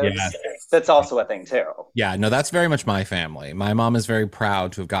relatives. Yes. That's also a thing too. Yeah, no, that's very much my family. My mom is very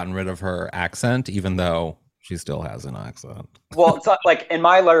proud to have gotten rid of her accent, even though she still has an accent. Well, it's like in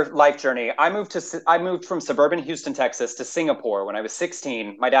my life journey, I moved from suburban Houston, Texas to Singapore when I was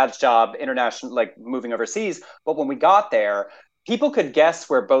 16. My dad's job, international, like moving overseas. But when we got there, people could guess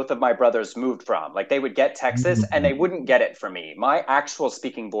where both of my brothers moved from. Like they would get Texas and they wouldn't get it from me. My actual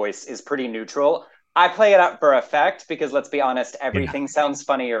speaking voice is pretty neutral. I play it up for effect because, let's be honest, everything sounds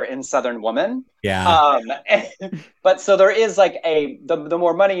funnier in Southern Woman. Yeah. But so there is like the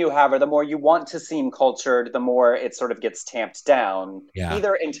more money you have or the more you want to seem cultured, the more it sort of gets tamped down,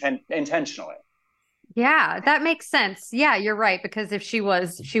 either intentionally. Yeah, that makes sense. Yeah, you're right. Because if she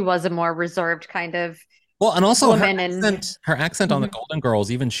was a more reserved kind of and also her accent on the Golden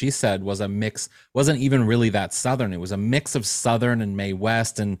Girls, even she said was a mix, wasn't even really that Southern. It was a mix of Southern and Mae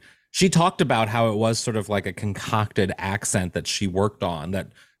West. And she talked about how it was sort of like a concocted accent that she worked on, that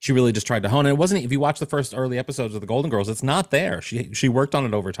she really just tried to hone. And it wasn't, if you watch the first early episodes of the Golden Girls, it's not there. She worked on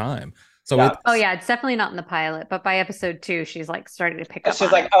it over time. So it's definitely not in the pilot, but by episode 2, she's like starting to pick up.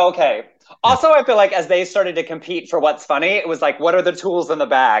 She's like, oh, okay. Also, I feel like as they started to compete for what's funny, it was like, what are the tools in the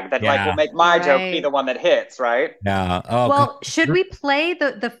bag that like will make my joke be the one that hits, right? Yeah. Oh, well, should we play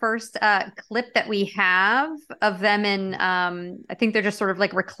the first clip that we have of them in? I think they're just sort of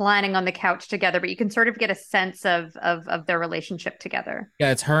like reclining on the couch together, but you can sort of get a sense of their relationship together.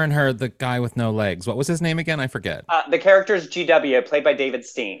 Yeah, it's her and the guy with no legs. What was his name again? I forget. The character's GW, played by David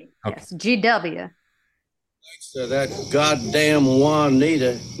Steen. Okay. Yes, GW. Thanks to that goddamn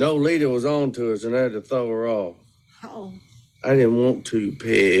Juanita, no leader was on to us and I had to throw her off. Oh. I didn't want to,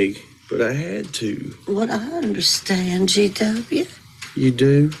 Peg, but I had to. What I understand, GW. You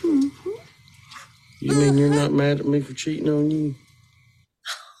do? Mm-hmm. You mean you're not mad at me for cheating on you?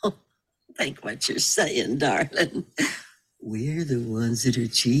 Oh, think what you're saying, darling. We're the ones that are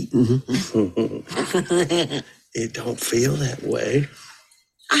cheating. It don't feel that way.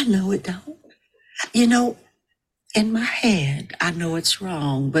 I know it don't. You know, In my head, I know it's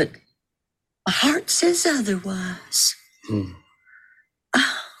wrong, but my heart says otherwise.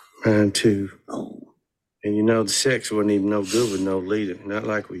 Mine too. Oh. And you know, the sex wasn't even no good with no leader, not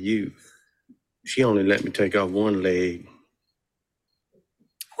like with you. She only let me take off one leg.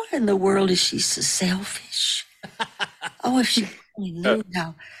 Why in the world is she so selfish? Oh, if she only knew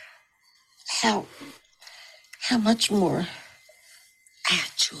how much more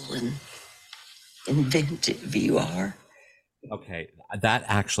agile and inventive you are. Okay, that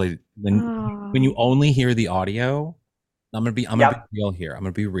actually, when you only hear the audio, I'm gonna be real here. I'm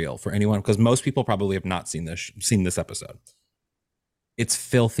gonna be real for anyone, because most people probably have not seen this episode. It's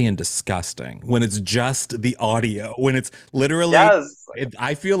filthy and disgusting when it's just the audio. When it's literally,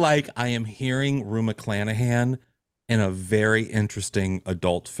 I feel like I am hearing Rue McClanahan in a very interesting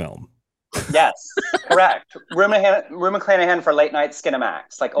adult film. Yes, correct. Rue McClanahan for late night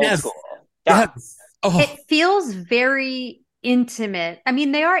Skinamax, like old school. Yeah. Yes. Oh. It feels very intimate. I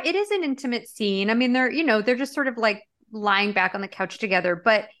mean, it is an intimate scene. I mean, they're just sort of like lying back on the couch together,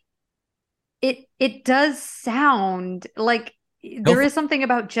 but it does sound like there is something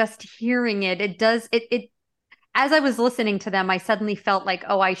about just hearing it. It does. As I was listening to them, I suddenly felt like,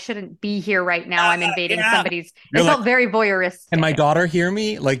 oh, I shouldn't be here right now. I'm invading somebody's. It felt very voyeuristic. And my daughter hear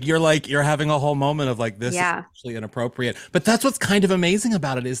me? You're having a whole moment of like, this is actually inappropriate. But that's what's kind of amazing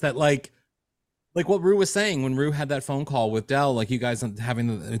about it, is that like what Rue was saying when Rue had that phone call with Del, like you guys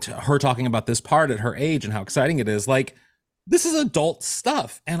having her talking about this part at her age and how exciting it is. Like, this is adult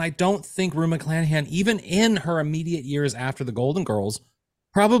stuff. And I don't think Rue McClanahan, even in her immediate years after the Golden Girls,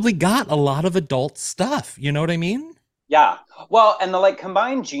 probably got a lot of adult stuff. You know what I mean? Yeah. Well, and the like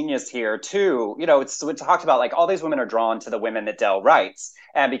combined genius here too, it's talked about like all these women are drawn to the women that Del writes.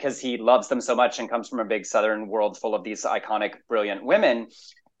 And because he loves them so much and comes from a big Southern world full of these iconic, brilliant women.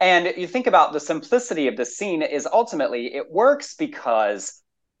 And you think about the simplicity of the scene is ultimately it works because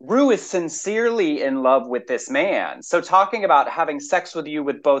Rue is sincerely in love with this man. So talking about having sex with you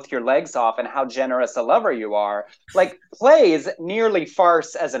with both your legs off and how generous a lover you are, like plays nearly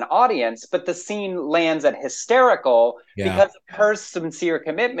farce as an audience, but the scene lands at hysterical because of her sincere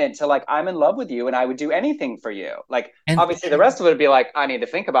commitment to like, I'm in love with you and I would do anything for you. Like, and obviously the rest of it would be like, I need to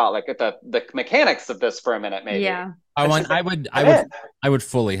think about like the mechanics of this for a minute, maybe. Yeah. I would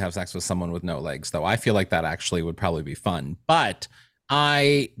fully have sex with someone with no legs, though. I feel like that actually would probably be fun. But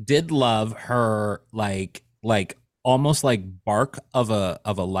I did love her like almost like bark of a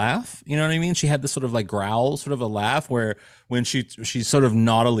laugh. You know what I mean? She had this sort of like growl, sort of a laugh where when she sort of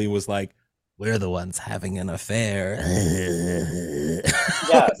naughtily was like, "We're the ones having an affair."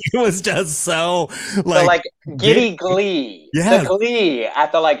 Yes. It was just so like giddy glee. Yeah. The glee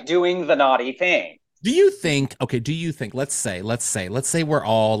at the like doing the naughty thing. Do you think, let's say we're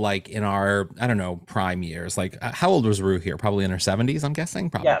all like in our, I don't know, prime years. Like, how old was Rue here? Probably in her 70s, I'm guessing?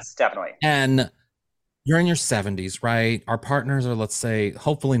 Probably. Yes, definitely. And you're in your 70s, right? Our partners are, let's say,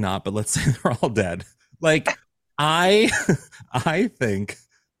 hopefully not, but let's say they're all dead. Like, I think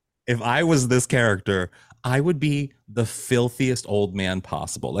if I was this character, I would be the filthiest old man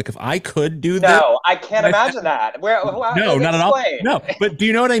possible. Like if I could do that. No, I can't imagine that. No, not at all. No, but do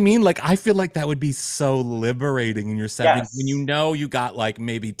you know what I mean? Like I feel like that would be so liberating in your 70s when you got like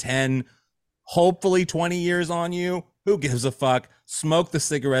maybe 10, hopefully 20 years on you. Who gives a fuck? Smoke the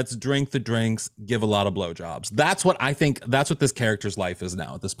cigarettes, drink the drinks, give a lot of blowjobs. That's what I think. That's what this character's life is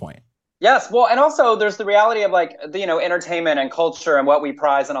now at this point. Yes, well, and also there's the reality of like entertainment and culture and what we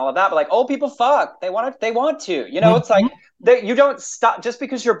prize and all of that. But like old people fuck, they want to. It's like you don't stop just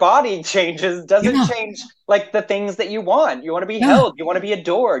because your body changes doesn't change like the things that you want. You want to be held, you want to be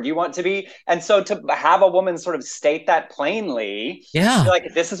adored, you want to be, and so to have a woman sort of state that plainly,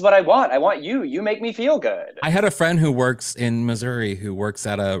 like this is what I want. I want you. You make me feel good. I had a friend who works in Missouri who works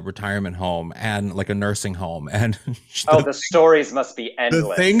at a retirement home and like a nursing home, and the stories must be endless.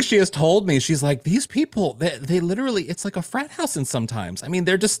 The thing she has told me, she's like, these people, they literally, it's like a frat house, and sometimes, I mean,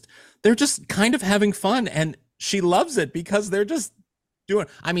 they're just kind of having fun, and she loves it because they're just doing.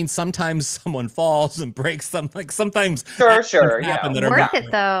 I mean, sometimes someone falls and breaks something. Like sometimes, sure, that are worth it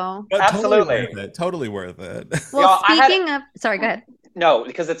though. Absolutely, totally worth it. Well, speaking of, sorry, go ahead. No,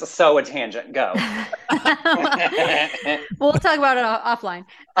 because it's so a tangent. Go. We'll talk about it offline.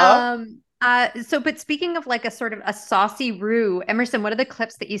 But speaking of like a sort of a saucy Rue, Emerson, one of the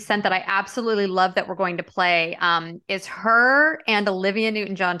clips that you sent that I absolutely love that we're going to play is her and Olivia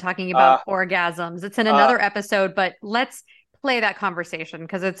Newton-John talking about orgasms. It's in another episode, but let's play that conversation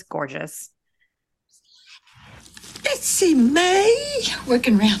because it's gorgeous. Betsy May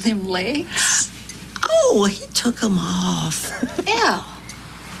working around them legs. Oh, he took them off. Yeah.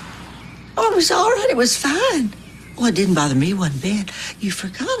 Oh, it was all right. It was fine. Well, it didn't bother me one bit. You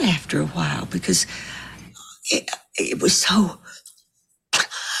forgot after a while because it was so...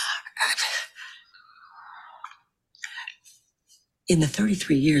 In the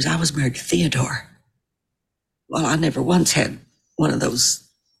 33 years I was married to Theodore, well, I never once had one of those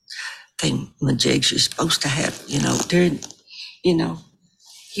thingamajigs you're supposed to have, during,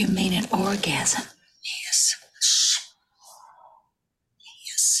 You mean an orgasm? Yes. Shh.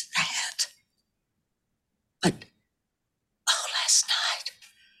 Yes, that. But, last night.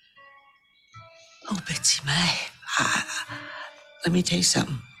 Betsy May, let me tell you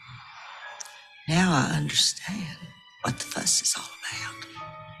something. Now I understand what the fuss is all about.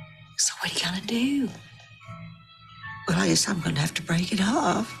 So what are you gonna do? Well, I guess I'm going to have to break it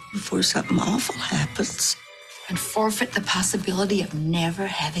off before something awful happens. And forfeit the possibility of never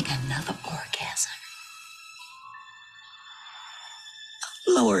having another orgasm.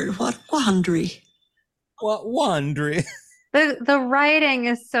 Lord, what quandary. What wandering? The writing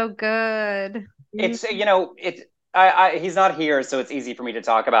is so good. It's he's not here, so it's easy for me to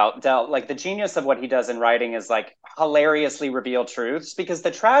talk about Del. Like, the genius of what he does in writing is like hilariously reveal truths, because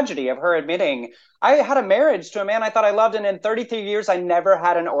the tragedy of her admitting, I had a marriage to a man I thought I loved, and in 33 years I never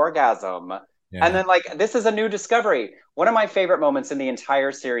had an orgasm. Yeah. And then, like, this is a new discovery. One of my favorite moments in the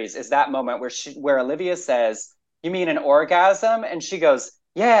entire series is that moment where Olivia says, "You mean an orgasm?" And she goes,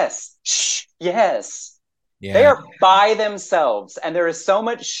 "Yes, shh, yes." Yeah. They are by themselves, and there is so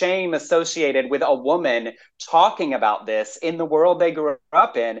much shame associated with a woman talking about this in the world they grew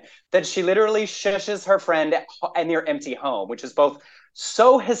up in, that she literally shushes her friend in their empty home, which is both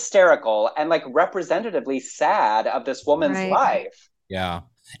so hysterical and like representatively sad of this woman's life. Yeah.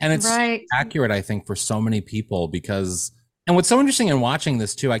 And it's accurate, I think, for so many people, because, and what's so interesting in watching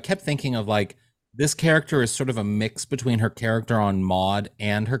this too, I kept thinking of like, this character is sort of a mix between her character on Maude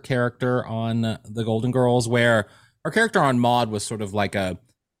and her character on The Golden Girls, where her character on Maude was sort of like a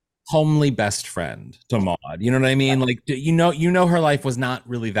homely best friend to Maude. You know what I mean? Like, her life was not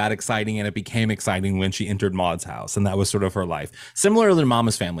really that exciting, and it became exciting when she entered Maude's house, and that was sort of her life. Similar to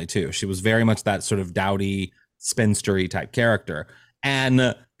Mama's Family too. She was very much that sort of dowdy, spinstery type character. And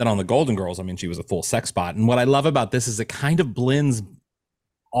then on The Golden Girls, I mean, she was a full sex bot. And what I love about this is it kind of blends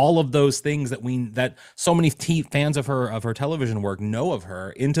all of those things that so many fans of her television work know of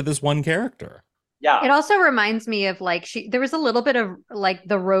her into this one character. Yeah. It also reminds me of like there was a little bit of like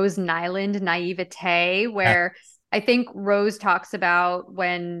the Rose Nyland naivete where I think Rose talks about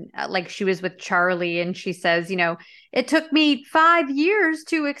when like she was with Charlie and she says, it took me 5 years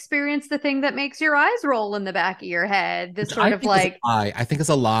to experience the thing that makes your eyes roll in the back of your head. This sort of like, I think it's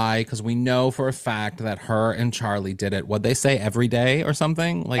a lie, because we know for a fact that her and Charlie did it. What'd they say, every day or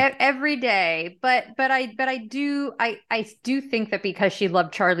something? Like every day. But I do think that because she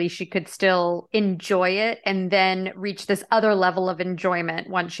loved Charlie, she could still enjoy it and then reach this other level of enjoyment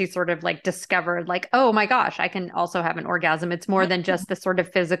once she sort of like discovered like, oh my gosh, I can also have an orgasm. It's more than just the sort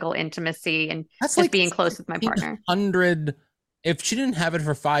of physical intimacy and that's just like being close with my partner. If she didn't have it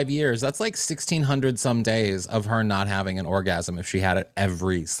for 5 years, that's like 1,600 some days of her not having an orgasm if she had it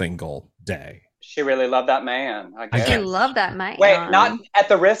every single day. She really loved that man. She loved that man. Wait, not at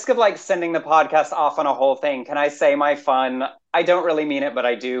the risk of like sending the podcast off on a whole thing, can I say my fun, I don't really mean it, but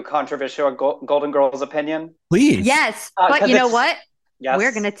I do, controversial Golden Girls opinion? Please. Yes, but you know what? Yes.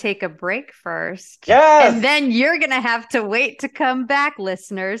 We're going to take a break first. Yes. And then you're going to have to wait to come back,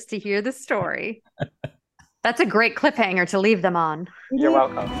 listeners, to hear the story. That's a great cliffhanger to leave them on. You're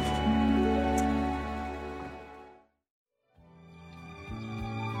welcome.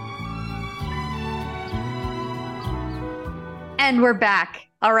 And we're back.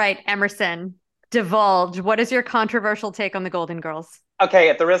 All right, Emerson, divulge. What is your controversial take on the Golden Girls?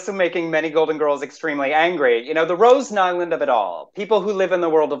 Okay, at the risk of making many Golden Girls extremely angry, the Rose Nyland of it all, people who live in the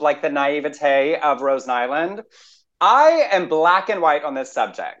world of like the naivete of Rose Nyland, I am black and white on this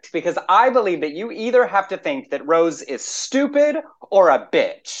subject, because I believe that you either have to think that Rose is stupid or a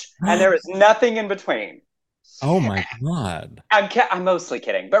bitch, and there is nothing in between. Oh my God. I'm mostly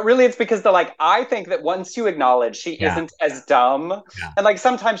kidding, but really it's because I think that once you acknowledge she isn't as dumb, and like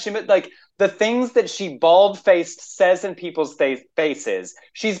sometimes she like the things that she bald-faced says in people's faces,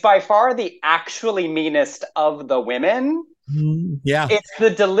 she's by far the actually meanest of the women. Yeah. It's the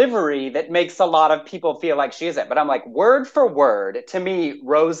delivery that makes a lot of people feel like she isn't. But I'm like, word for word, to me,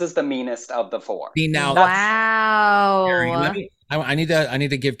 Rose is the meanest of the four. Now, wow. Carrie, I need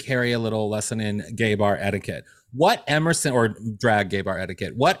to give Carrie a little lesson in gay bar etiquette. What Emerson, or drag gay bar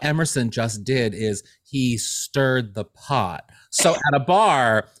etiquette, what Emerson just did is he stirred the pot. So at a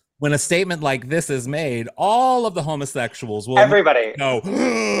bar, when a statement like this is made, all of the homosexuals will everybody go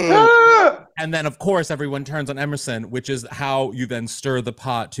And then, of course, everyone turns on Emerson, which is how you then stir the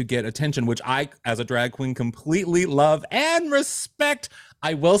pot to get attention, which I, as a drag queen, completely love and respect.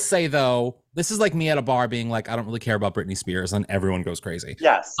 I will say, though, this is like me at a bar being like, I don't really care about Britney Spears, and everyone goes crazy.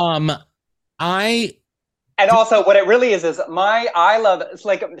 Yes. And also, what it really is I love, it's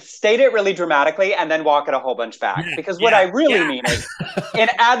like, state it really dramatically and then walk it a whole bunch back. Because what I really mean is, in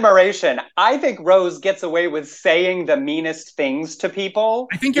admiration, I think Rose gets away with saying the meanest things to people.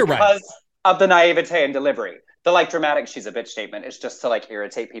 I think you're right. Because of the naivete and delivery. The like dramatic she's a bitch statement is just to like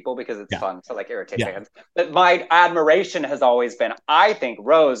irritate people because it's fun to like irritate fans. But my admiration has always been, I think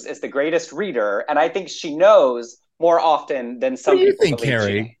Rose is the greatest reader, and I think she knows more often than some people. What do you think,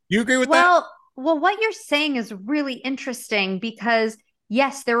 Carrie? You agree with that? Well, what you're saying is really interesting because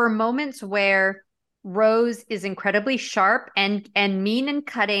yes, there were moments where Rose is incredibly sharp and mean and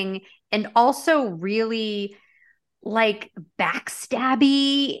cutting, and also really like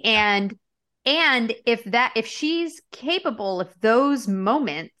backstabby, and if she's capable of those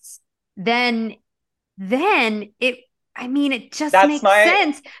moments, then it just makes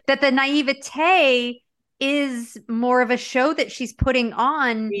sense that the naivete is more of a show that she's putting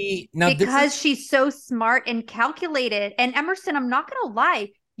on because she's so smart and calculated. And Emerson, I'm not going to lie,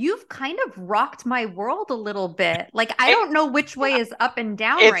 you've kind of rocked my world a little bit. Like, I don't know which way is up and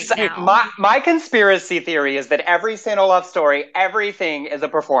down right now. My conspiracy theory is that every single love story, everything is a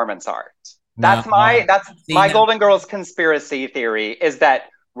performance art. That's my Golden Girls conspiracy theory, is that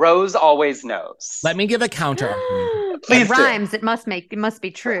Rose always knows. Let me give a counter. Please, it rhymes. It must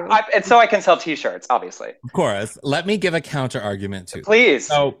be true. And so I can sell T-shirts, obviously. Of course. Let me give a counter argument too. Please.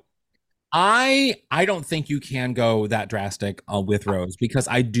 So I don't think you can go that drastic with Rose, because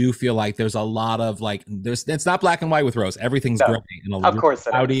I do feel like there's a lot of like, it's not black and white with Rose. Everything's gray and a little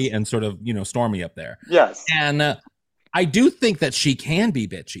cloudy and sort of, stormy up there. Yes. And I do think that she can be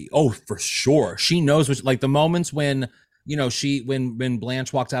bitchy. Oh, for sure. She knows what, like the moments when, when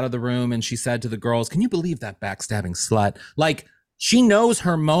Blanche walked out of the room and she said to the girls, "Can you believe that backstabbing slut?" Like, she knows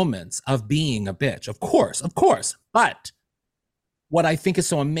her moments of being a bitch. Of course. But what I think is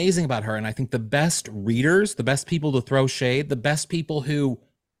so amazing about her, and I think the best readers, the best people to throw shade, the best people who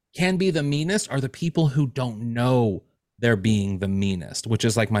can be the meanest are the people who don't know they're being the meanest, which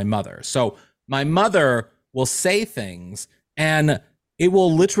is like my mother. So my mother will say things and it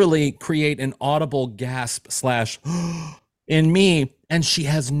will literally create an audible gasp / in me. And she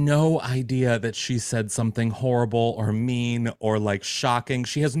has no idea that she said something horrible or mean or like shocking.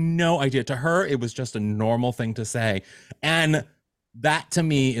 She has no idea. To her, it was just a normal thing to say. And that to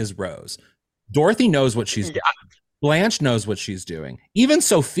me is Rose. Dorothy knows what she's doing. Blanche knows what she's doing. Even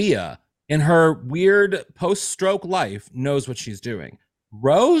Sophia, in her weird post-stroke life, knows what she's doing.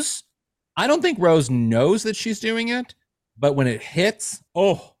 Rose, I don't think Rose knows that she's doing it, but when it hits,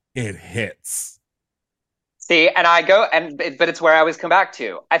 it hits. See, and but it's where I always come back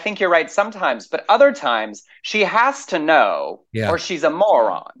to. I think you're right sometimes, but other times she has to know, or she's a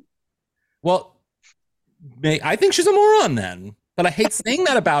moron. Well, I think she's a moron then. But I hate saying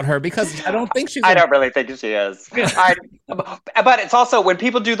that about her because I don't think she's... I don't really think she is. But it's also when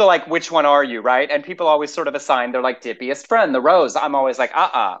people do the like, which one are you, right? And people always sort of assign their like dippiest friend, the Rose. I'm always like,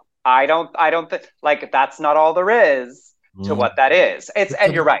 I don't think, like, that's not all there is to what that is.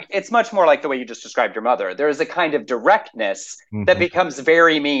 And you're right. It's much more like the way you just described your mother. There is a kind of directness that becomes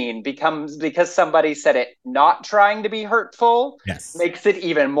very mean, because somebody said it not trying to be hurtful, makes it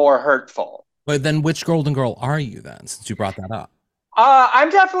even more hurtful. But then which Golden Girl are you then, since you brought that up? I'm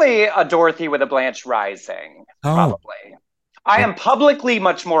definitely a Dorothy with a Blanche rising, probably. I am publicly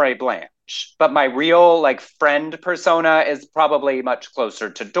much more a Blanche, but my real like friend persona is probably much closer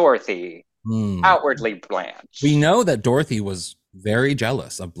to Dorothy, outwardly Blanche. We know that Dorothy was very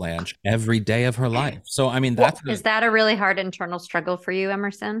jealous of Blanche every day of her life. So, I mean, is that a really hard internal struggle for you,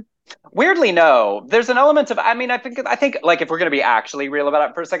 Emerson? Weirdly, no. There's an element of, I think like if we're going to be actually real about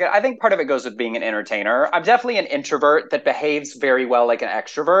it for a second, I think part of it goes with being an entertainer. I'm definitely an introvert that behaves very well like an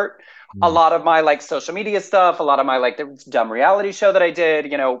extrovert. A lot of my like social media stuff, a lot of my like the dumb reality show that I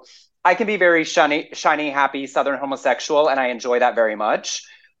did, I can be very shiny, happy Southern homosexual, and I enjoy that very much.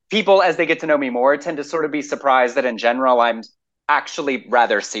 People, as they get to know me more, tend to sort of be surprised that in general, I'm actually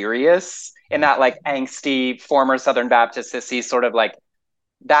rather serious in that like angsty former Southern Baptist sissy sort of like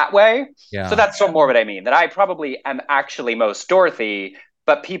that way. Yeah. So that's more what I mean, that I probably am actually most Dorothy,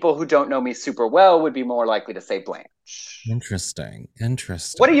 but people who don't know me super well would be more likely to say Blanche. Interesting.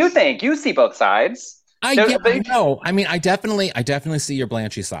 What do you think? You see both sides. I mean, I definitely see your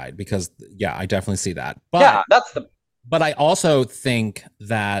Blanchy side because I definitely see that. But but I also think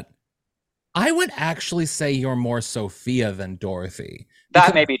that I would actually say you're more Sophia than Dorothy.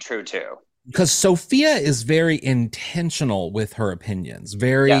 That may be true too. because Sophia is very intentional with her opinions,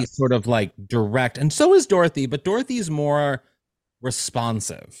 very sort of like direct, and so is Dorothy, but Dorothy's more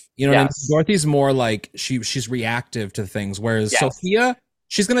responsive. You know what I mean? Dorothy's more like she's reactive to things, whereas Sophia,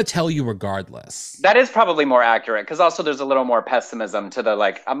 she's going to tell you regardless. That is probably more accurate, because also there's a little more pessimism to the,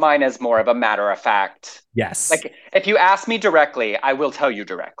 like, mine is more of a matter of fact. Yes. Like, if you ask me directly, I will tell you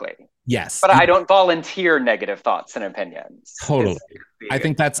directly. Yes. But I don't volunteer negative thoughts and opinions. Totally. I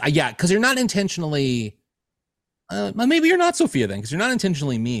think that's, because you're not intentionally, maybe you're not Sophia then, because you're not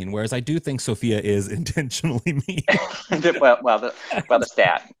intentionally mean, whereas I do think Sophia is intentionally mean. well, the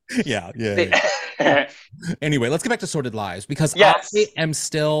stat. Yeah. Anyway, let's get back to Sordid Lives, because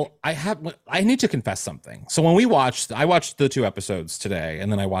I need to confess something. So when I watched the 2 episodes today,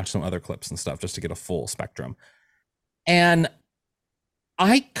 and then I watched some other clips and stuff just to get a full spectrum. And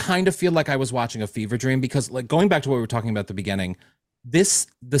I kind of feel like I was watching a fever dream, because, like, going back to what we were talking about at the beginning,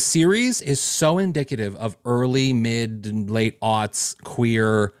 the series is so indicative of early, mid, and late aughts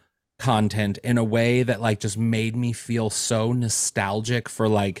queer content in a way that, like, just made me feel so nostalgic for,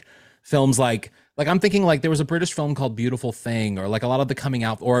 like, films like I'm thinking, like, there was a British film called Beautiful Thing, or like a lot of the coming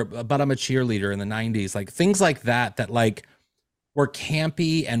out, or But I'm a Cheerleader in the 90s, like things like that like were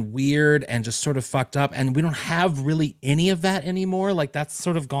campy and weird and just sort of fucked up, and we don't have really any of that anymore. Like, that's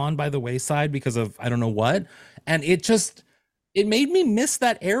sort of gone by the wayside because of I don't know what, and it made me miss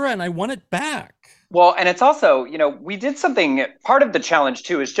that era, and I want it back. Well, and it's also, we did something, part of the challenge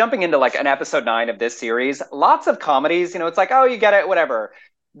too is jumping into like an episode 9 of this series. Lots of comedies, it's like, oh, you get it, whatever.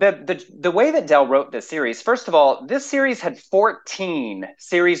 The way that Del wrote this series, first of all, this series had 14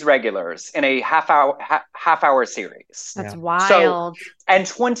 series regulars in a half hour series. That's wild. And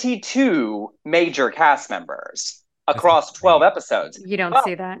 22 major cast members across 12 episodes. You don't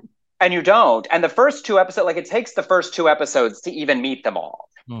see that. And you don't. And the first 2 episodes, like, it takes the first 2 episodes to even meet them all.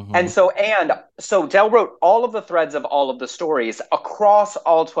 Mm-hmm. And so Del wrote all of the threads of all of the stories across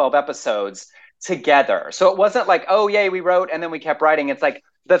all 12 episodes together. So it wasn't like, oh, yay, we wrote and then we kept writing. It's like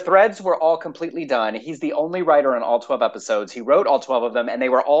the threads were all completely done. He's the only writer in all 12 episodes. He wrote all 12 of them, and they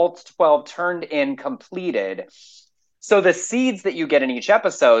were all 12 turned in, completed. So the seeds that you get in each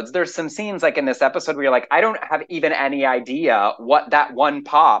episode, there's some scenes like in this episode where you're like, I don't have even any idea what that one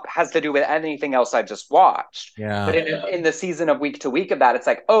pop has to do with anything else I just watched. Yeah. But in the season of week to week of that, it's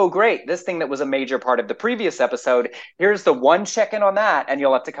like, oh, great. This thing that was a major part of the previous episode, here's the one check-in on that. And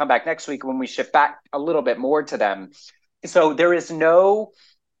you'll have to come back next week when we shift back a little bit more to them. So there is no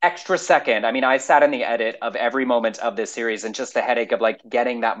extra second. I mean, I sat in the edit of every moment of this series, and just the headache of like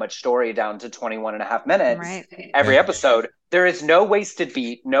getting that much story down to 21 and a half minutes every episode. There is no wasted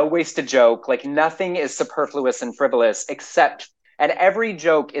beat, no wasted joke. Like, nothing is superfluous and frivolous and every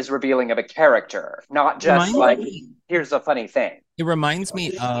joke is revealing of a character, not just here's a funny thing. It reminds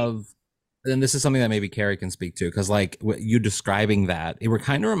me of, and this is something that maybe Carrie can speak to, because like you describing that, it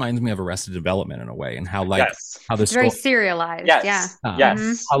kind of reminds me of Arrested Development in a way, and how like how this very serialized. Yes.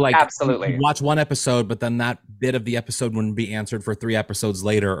 How like absolutely you watch one episode, but then that bit of the episode wouldn't be answered for 3 episodes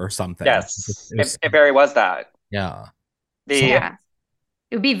later or something. Yes, it very was that. Yeah. It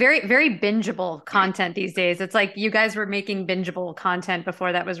would be very, very bingeable content these days. It's like you guys were making bingeable content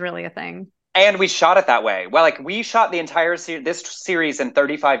before that was really a thing. And we shot it that way. Well, like, we shot the entire this series in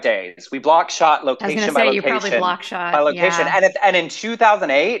 35 days. We block shot location by location. You probably block shot by location. Yeah. And in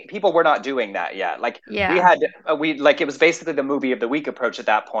 2008, people were not doing that yet. Like, it was basically the movie of the week approach at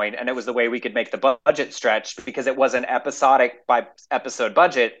that point, and it was the way we could make the budget stretch, because it wasn't episodic by episode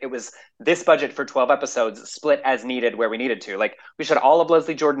budget. It was this budget for 12 episodes split as needed where we needed to. Like, we shot all of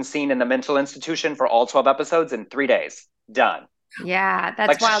Leslie Jordan's scene in the mental institution for all 12 episodes in 3 days. Done. Yeah, that's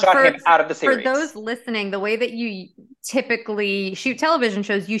like, wild. Shot him out of the series. For those listening, the way that you typically shoot television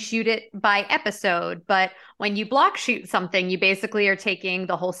shows, you shoot it by episode. But when you block shoot something, you basically are taking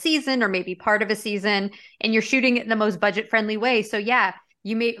the whole season or maybe part of a season, and you're shooting it in the most budget-friendly way. So yeah,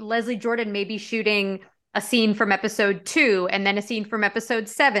 Leslie Jordan may be shooting a scene from episode 2, and then a scene from episode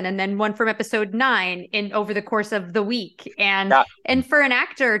 7, and then one from episode 9 over the course of the week. And for an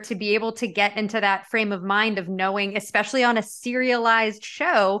actor to be able to get into that frame of mind of knowing, especially on a serialized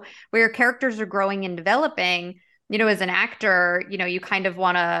show where your characters are growing and developing, as an actor, you kind of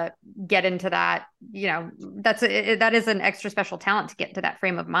want to get into that, that is an extra special talent to get into that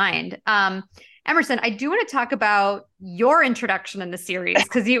frame of mind. Emerson, I do want to talk about your introduction in the series,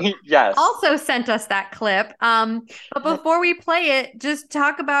 because you also sent us that clip. But before we play it, just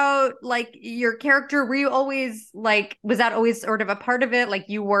talk about like your character. Were you always like, was that always sort of a part of it? Like,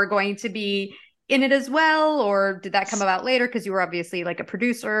 you were going to be in it as well, or did that come about later? Because you were obviously like a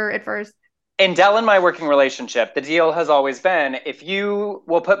producer at first. In Dell and my working relationship, the deal has always been, if you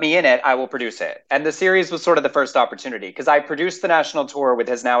will put me in it, I will produce it. And the series was sort of the first opportunity because I produced the national tour with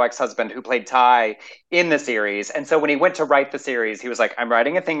his now ex-husband who played Ty in the series. And so when he went to write the series, he was like, I'm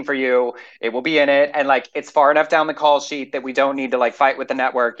writing a thing for you. It will be in it. And like, it's far enough down the call sheet that we don't need to like fight with the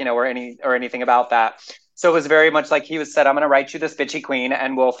network, or anything about that. So it was very much like he was said, I'm going to write you this bitchy queen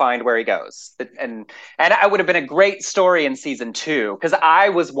and we'll find where he goes. And I would have been a great story in season 2 because I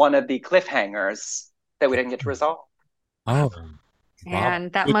was one of the cliffhangers that we didn't get to resolve. Oh,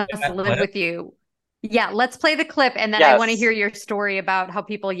 and that must live with you. Yeah, let's play the clip. And then I want to hear your story about how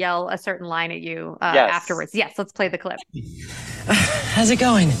people yell a certain line at you afterwards. Yes, let's play the clip. How's it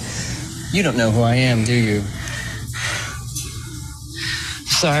going? You don't know who I am, do you?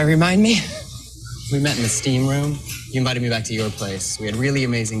 Sorry, remind me? We met in the steam room. You invited me back to your place. We had really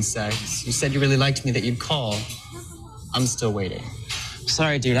amazing sex. You said you really liked me, that you'd call. I'm still waiting.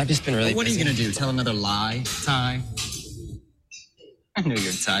 Sorry, dude, I've just been really busy. What are you gonna do, tell another lie, Ty? I know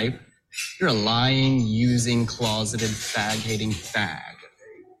your type. You're a lying, using, closeted, fag-hating fag.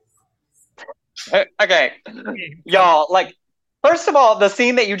 Okay, y'all, like, first of all, the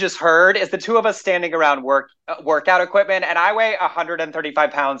scene that you just heard is the two of us standing around workout equipment, and I weigh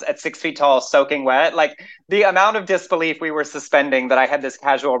 135 pounds at 6 feet tall, soaking wet. Like, the amount of disbelief we were suspending that I had this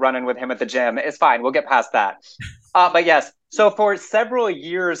casual run-in with him at the gym is fine. We'll get past that. But yes, so for several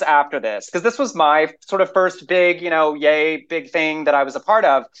years after this, because this was my sort of first big, yay, big thing that I was a part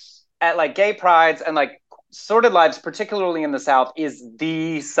of, at like gay prides and like Sordid Lives, particularly in the South, is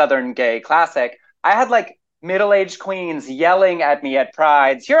the Southern gay classic. I had like middle-aged queens yelling at me at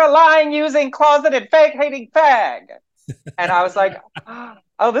prides, "You're a lying, using, closeted, fake-hating fag." And I was like,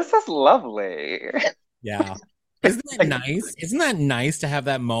 oh, this is lovely. Yeah. Isn't that nice? Isn't that nice to have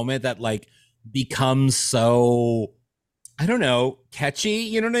that moment that like becomes so, I don't know, catchy?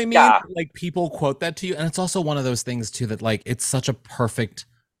 You know what I mean? Yeah. Like people quote that to you. And it's also one of those things too that like it's such a perfect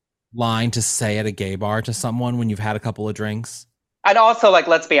line to say at a gay bar to someone when you've had a couple of drinks. And also, like,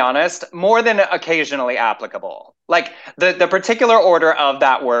 let's be honest, more than occasionally applicable. Like, the particular order of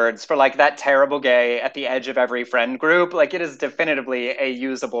that words for, like, that terrible gay at the edge of every friend group, like, it is definitively a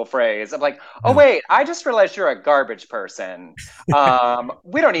usable phrase of, like, oh, wait, I just realized you're a garbage person.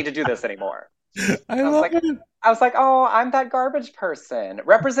 We don't need to do this anymore. I was like, oh, I'm that garbage person.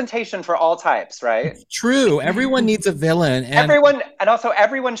 Representation for all types, right? It's true. Everyone needs a villain. And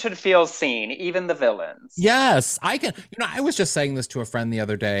everyone should feel seen, even the villains. Yes, I can. I was just saying this to a friend the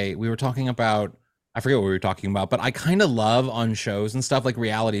other day. We were talking about, I forget what we were talking about, but I kind of love on shows and stuff, like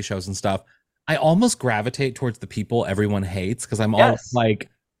reality shows and stuff. I almost gravitate towards the people everyone hates because I'm always like,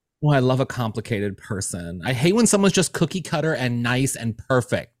 oh, I love a complicated person. I hate when someone's just cookie cutter and nice and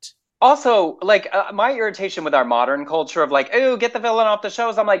perfect. Also, like, my irritation with our modern culture of like, oh, get the villain off the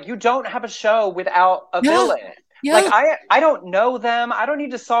shows. I'm like, you don't have a show without a villain. Yeah. Like, I don't know them. I don't need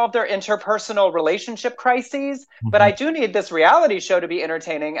to solve their interpersonal relationship crises, but I do need this reality show to be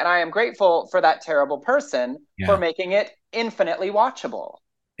entertaining. And I am grateful for that terrible person for making it infinitely watchable.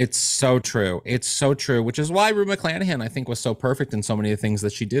 It's so true. It's so true, which is why Rue McClanahan, I think, was so perfect in so many of the things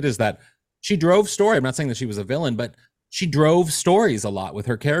that she did, is that she drove story. I'm not saying that she was a villain, but she drove stories a lot with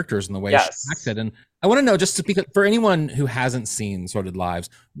her characters and the way she acted. And I want to know, just because, for anyone who hasn't seen Sordid Lives,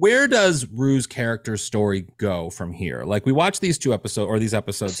 where does Rue's character's story go from here? Like, we watch these these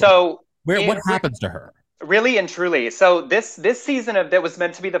episodes. So what happens to her? Really and truly. So this season that was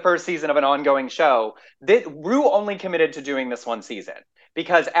meant to be the first season of an ongoing show, Rue only committed to doing this one season.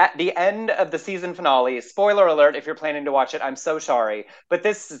 Because at the end of the season finale, spoiler alert, if you're planning to watch it, I'm so sorry, but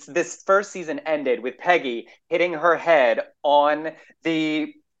this first season ended with Peggy hitting her head on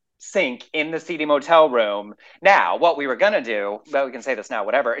the sink in the seedy motel room. Now, what we were going to do, well, we can say this now,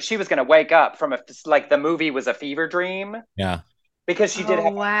 whatever, she was going to wake up from the movie was a fever dream. Yeah. Because she did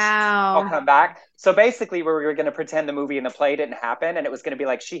have I'll come back. So basically, we were going to pretend the movie and the play didn't happen, and it was going to be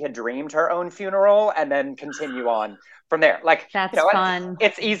like she had dreamed her own funeral, and then continue on from there. Like, that's fun.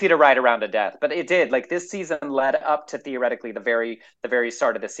 It's easy to write around a death, but it did. Like, this season led up to theoretically the very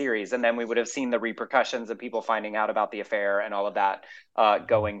start of the series, and then we would have seen the repercussions of people finding out about the affair and all of that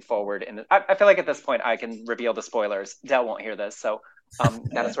going forward. And I feel like at this point I can reveal the spoilers. Dell won't hear this, so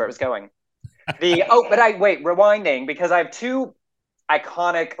that is where it was going. Rewinding, because I have two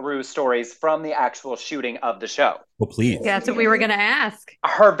iconic Rue stories from the actual shooting of the show. Well, please. Yeah, that's what we were going to ask.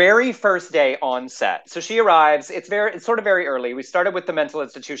 Her very first day on set. So she arrives. It's sort of very early. We started with the mental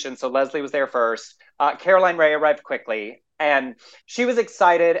institution, so Leslie was there first. Caroline Ray arrived quickly, and she was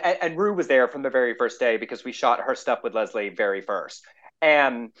excited. And Rue was there from the very first day because we shot her stuff with Leslie very first.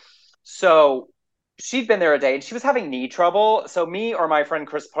 And so she'd been there a day and she was having knee trouble. So me or my friend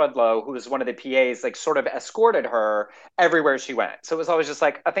Chris Pudlow, who was one of the PAs, like sort of escorted her everywhere she went. So it was always just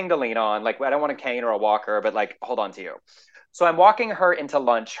like a thing to lean on. Like, I don't want a cane or a walker, but like, hold on to you. So I'm walking her into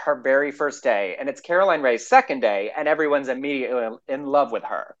lunch her very first day, and it's Caroline Ray's second day, and everyone's immediately in love with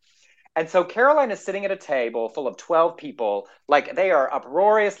her. And so Caroline is sitting at a table full of 12 people, like they are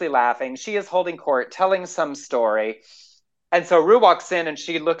uproariously laughing. She is holding court, telling some story. And so Rue walks in and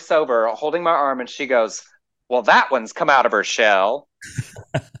she looks over, holding my arm, and she goes, well, that one's come out of her shell.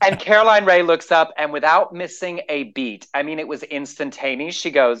 And Caroline Ray looks up, and without missing a beat, I mean, it was instantaneous.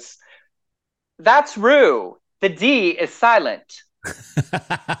 She goes, that's Rue. The D is silent.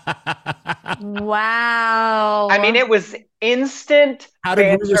 Wow. I mean, it was instant. How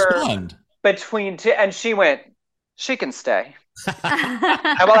did Rue respond? Between two, and she went, she can stay.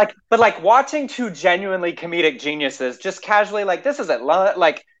 but like watching two genuinely comedic geniuses just casually, like, this is at lunch,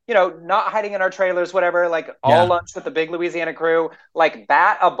 like, you know, not hiding in our trailers, whatever, like all lunch with the big Louisiana crew, like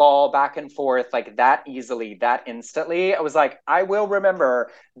bat a ball back and forth like that easily, that instantly. I was like, I will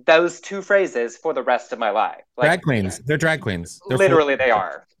remember those two phrases for the rest of my life. Like, drag queens. They're drag queens. Literally, they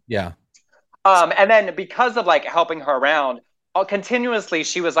are. Yeah. And then because of like helping her around, continuously,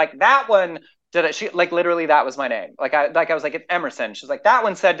 she was like, that one did it. She like literally that was my name. Like I was like Emerson. She's like, that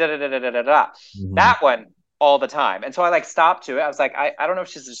one said da da da da da da. That one all the time. And so I like stopped to it. I was like, I don't know if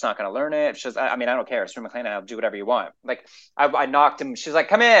she's just not going to learn it. She's, I mean, I don't care. It's Rue McClanahan. I'll do whatever you want. Like I knocked him. She's like,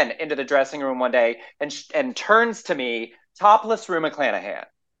 come into the dressing room one day and turns to me, topless Rue McClanahan.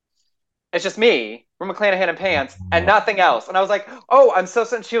 It's just me, Rue McClanahan in pants and nothing else. And I was like, oh, I'm so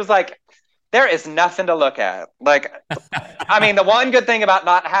sorry. She was like, there is nothing to look at. Like, I mean, the one good thing about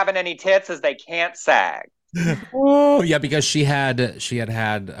not having any tits is they can't sag. Oh, yeah, because she had a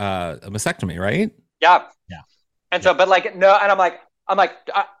mastectomy, right? Yeah. Yeah. And so, but like, no, and I'm like, I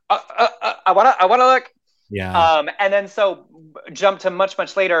want to look. Yeah. And then so jump to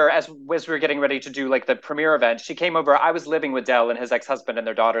much later as we were getting ready to do like the premiere event. She came over. I was living with Del and his ex-husband and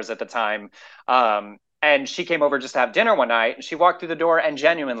their daughters at the time. And she came over just to have dinner one night, and she walked through the door and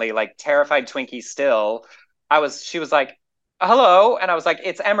genuinely, like, terrified Twinkie still, she was like, hello. And I was like,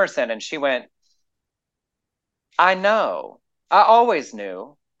 it's Emerson. And she went, I know. I always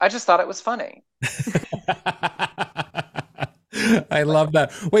knew. I just thought it was funny. I love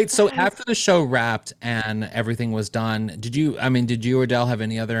that. Wait, so after the show wrapped and everything was done, did you or Del have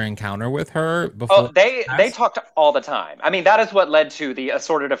any other encounter with her before? Oh, they talked all the time. I mean, that is what led to the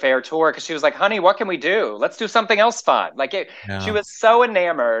Assorted Affair tour, because she was like, honey, what can we do? Let's do something else fun. Like, she was so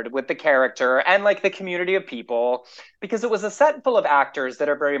enamored with the character and like the community of people, because it was a set full of actors that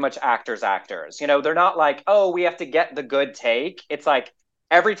are very much actors. You know, they're not like, oh, we have to get the good take. It's like,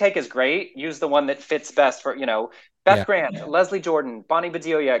 every take is great. Use the one that fits best for, you know, Beth Grant, Leslie Jordan, Bonnie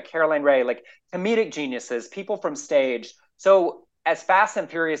Bedelia, Caroline Ray, like comedic geniuses, people from stage. So as fast and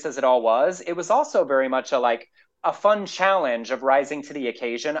furious as it all was, it was also very much a fun challenge of rising to the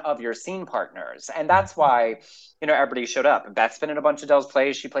occasion of your scene partners. And that's why, you know, everybody showed up. Beth's been in a bunch of Del's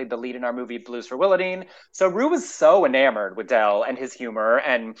plays. She played the lead in our movie Blues for Willowdene. So Rue was so enamored with Del and his humor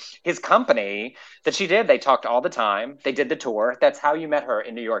and his company that they talked all the time. They did the tour. That's how you met her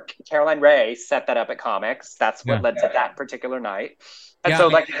in New York. Caroline Ray set that up at Comics. That's what led to that particular night. And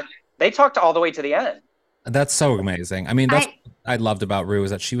so they talked all the way to the end. That's so amazing. I mean, that's what I loved about Rue,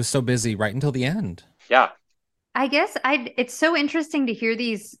 is that she was so busy right until the end. Yeah. I guess it's so interesting to hear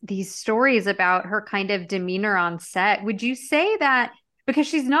these stories about her kind of demeanor on set. Would you say that, because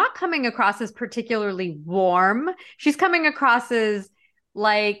she's not coming across as particularly warm, she's coming across as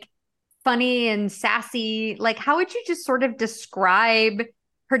like funny and sassy, like how would you just sort of describe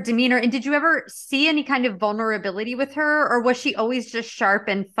her demeanor? And did you ever see any kind of vulnerability with her, or was she always just sharp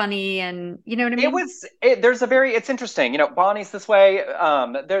and funny? And you know what I mean? It's interesting, you know, Bonnie's this way.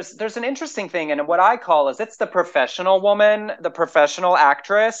 There's an interesting thing, and what I call it's the professional woman, the professional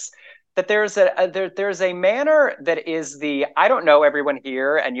actress, that there's a manner that is I don't know everyone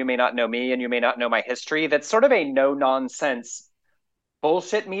here, and you may not know me, and you may not know my history, that's sort of a no nonsense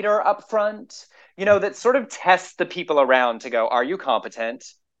bullshit meter up front, you know, that sort of tests the people around to go, are you competent?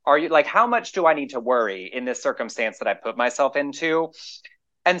 Are you, like, how much do I need to worry in this circumstance that I put myself into?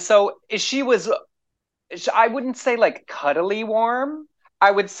 And so I wouldn't say like cuddly warm. I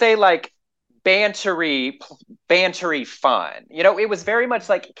would say like bantery fun. You know, it was very much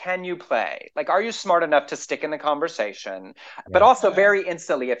like, can you play? Like, are you smart enough to stick in the conversation? Yeah. But also very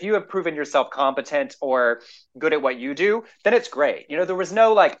instantly, if you have proven yourself competent or good at what you do, then it's great. You know, there was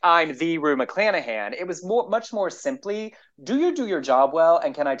no like, I'm the Rue McClanahan. It was much more simply, do you do your job well?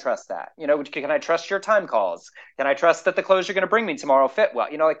 And can I trust that? You know, can I trust your time calls? Can I trust that the clothes you're going to bring me tomorrow fit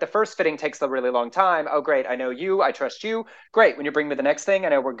well? You know, like the first fitting takes a really long time. Oh, great. I know you. I trust you. Great. When you bring me the next thing, I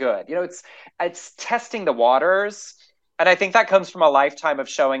know we're good. You know, it's testing the waters. And I think that comes from a lifetime of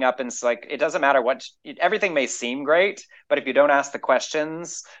showing up, and it's like, it doesn't matter what, everything may seem great, but if you don't ask the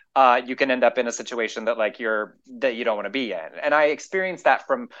questions, you can end up in a situation that you don't want to be in. And I experienced that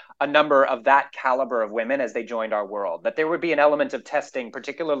from a number of that caliber of women as they joined our world, that there would be an element of testing,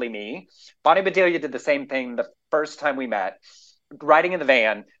 particularly me. Bonnie Bedelia did the same thing the first time we met, riding in the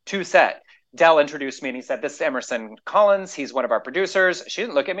van to set. Del introduced me and he said, this is Emerson Collins. He's one of our producers. She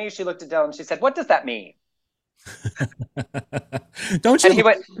didn't look at me. She looked at Del and she said, what does that mean? Don't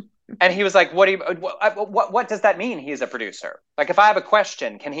you? And he was like, what does that mean? He's a producer. Like, if I have a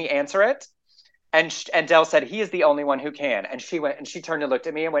question, can he answer it? And Del said, he is the only one who can. And she went and she turned and looked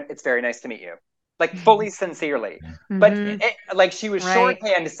at me and went, it's very nice to meet you. Like, fully sincerely. Mm-hmm. But she was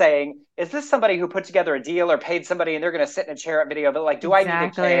shorthand saying, is this somebody who put together a deal or paid somebody and they're going to sit in a chair at video? But like, do I need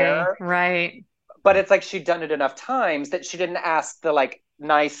a chair? Right. But it's like she'd done it enough times that she didn't ask the like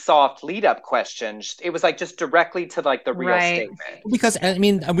nice, soft lead up questions. It was like just directly to like the real statement. Because I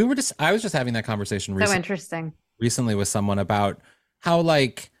mean, I was just having that conversation recently with someone about how,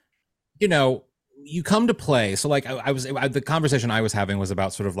 like, you know, you come to play. So like the conversation I was having was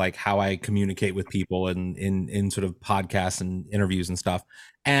about sort of like how I communicate with people and in sort of podcasts and interviews and stuff.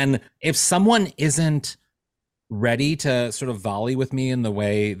 And if someone isn't ready to sort of volley with me in the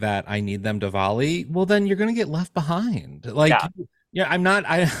way that I need them to volley, well, then you're going to get left behind. Like,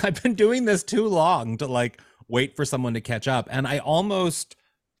 I've been doing this too long to like wait for someone to catch up. And I almost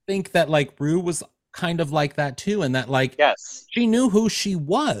think that like Rue was kind of like that too. And that like, yes, she knew who she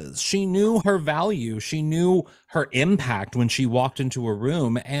was. She knew her value. She knew her impact when she walked into a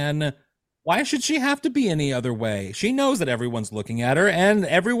room. And why should she have to be any other way? She knows that everyone's looking at her and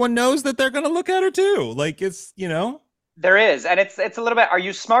everyone knows that they're going to look at her too. Like, it's, you know, there is. And it's a little bit, are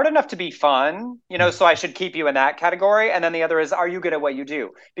you smart enough to be fun? You know, so I should keep you in that category. And then the other is, are you good at what you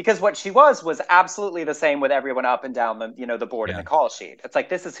do? Because what she was absolutely the same with everyone up and down the, you know, the board and the call sheet. It's like,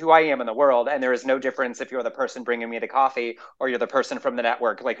 this is who I am in the world. And there is no difference if you're the person bringing me the coffee or you're the person from the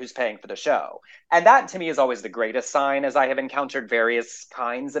network, like who's paying for the show. And that to me is always the greatest sign, as I have encountered various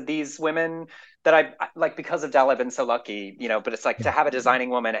kinds of these women that I like, because of Del, I've been so lucky, you know, but it's like to have a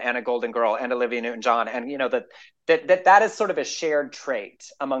designing woman and a Golden Girl and Olivia Newton-John. And, you know, that is sort of a shared trait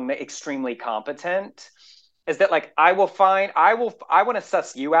among the extremely competent, is that like, I want to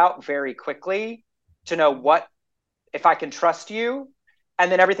suss you out very quickly to know if I can trust you,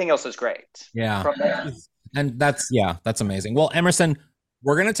 and then everything else is great. Yeah. From there. And that's amazing. Well, Emerson,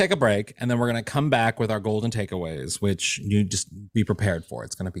 we're going to take a break and then we're going to come back with our golden takeaways, which you just be prepared for.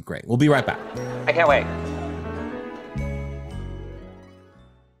 It's going to be great. We'll be right back. I can't wait.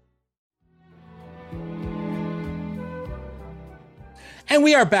 And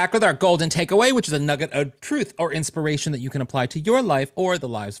we are back with our golden takeaway, which is a nugget of truth or inspiration that you can apply to your life or the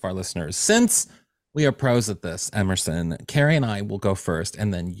lives of our listeners. Since we are pros at this, Emerson, Carrie and I will go first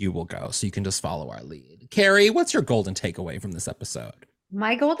and then you will go, so you can just follow our lead. Carrie, what's your golden takeaway from this episode?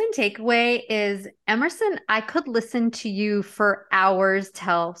 My golden takeaway is, Emerson, I could listen to you for hours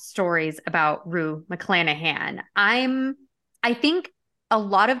tell stories about Rue McClanahan. I think a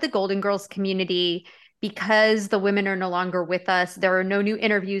lot of the Golden Girls community, because the women are no longer with us, there are no new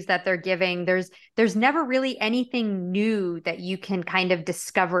interviews that they're giving. There's never really anything new that you can kind of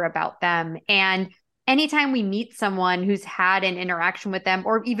discover about them. And anytime we meet someone who's had an interaction with them,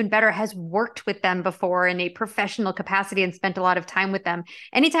 or even better, has worked with them before in a professional capacity and spent a lot of time with them,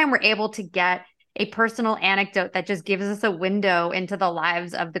 anytime we're able to get a personal anecdote that just gives us a window into the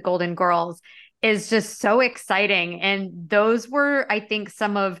lives of the Golden Girls is just so exciting. And those were, I think,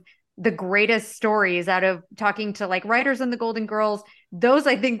 some of the greatest stories out of talking to like writers on the Golden Girls. Those,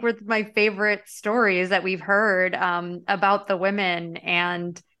 I think, were my favorite stories that we've heard about the women.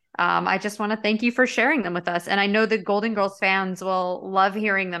 And I just want to thank you for sharing them with us. And I know the Golden Girls fans will love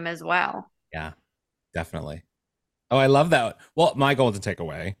hearing them as well. Yeah, definitely. Oh, I love that. Well, my golden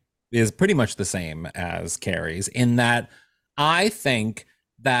takeaway is pretty much the same as Carrie's, in that I think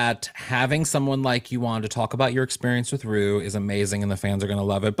that having someone like you on to talk about your experience with Rue is amazing and the fans are going to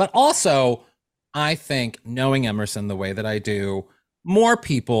love it. But also, I think, knowing Emerson the way that I do, more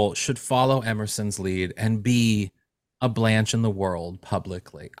people should follow Emerson's lead and be a Blanche in the world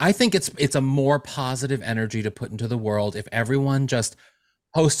publicly. I think it's a more positive energy to put into the world if everyone just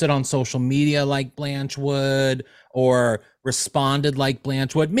posted on social media like Blanche would, or responded like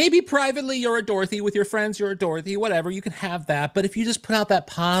Blanche would. Maybe privately you're a Dorothy with your friends, you're a Dorothy, whatever, you can have that. But if you just put out that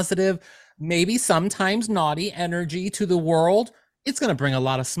positive maybe sometimes naughty energy to the world, it's going to bring a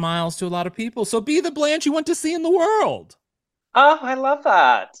lot of smiles to a lot of people. So be the Blanche you want to see in the world. Oh, I love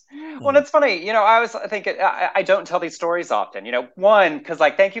that. Well, it's funny, I was thinking, I don't tell these stories often, one, because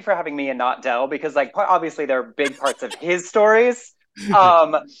thank you for having me and not Del, because obviously there are big parts of his stories.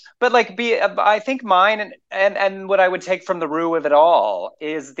 But I think mine and what I would take from the root of it all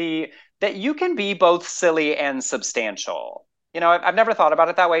is that you can be both silly and substantial. I've never thought about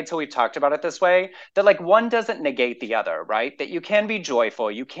it that way until we've talked about it this way, that one doesn't negate the other, right? That you can be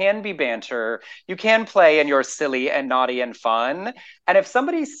joyful, you can be banter, you can play and you're silly and naughty and fun. And if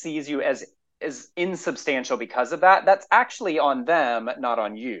somebody sees you as insubstantial because of that, that's actually on them, not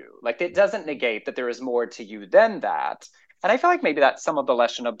on you. It doesn't negate that there is more to you than that. And I feel like maybe that's some of the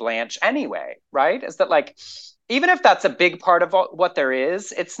lesson of Blanche anyway, right? Is that even if that's a big part of what there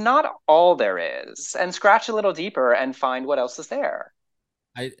is, it's not all there is. And scratch a little deeper and find what else is there.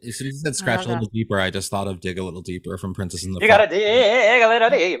 As soon as you said scratch a little deeper, I just thought of dig a little deeper from Princess and the You gotta dig a little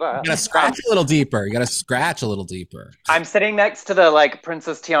deeper. You gotta scratch a little deeper. You gotta scratch a little deeper. I'm sitting next to the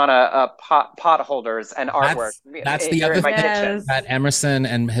Princess Tiana pot holders and artwork. That's the other thing that Emerson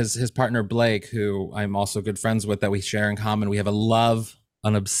and his partner Blake, who I'm also good friends with, that we share in common. We have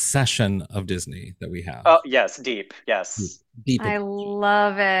an obsession of Disney that we have. Oh, yes, deep. Yes. Deep. I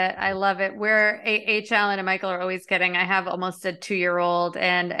love it. Where H. Allen and Michael are always kidding. I have almost a 2-year-old,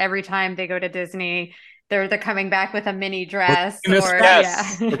 and every time they go to Disney, they're coming back with a mini dress. We're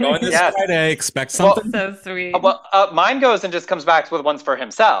going this Friday. Expect something. So sweet. Mine goes and just comes back with ones for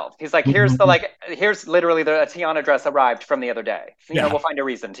himself. He's like, here's literally the Tiana dress arrived from the other day. We'll find a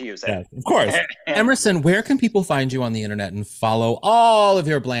reason to use it. Yeah, of course. Emerson, where can people find you on the internet and follow all of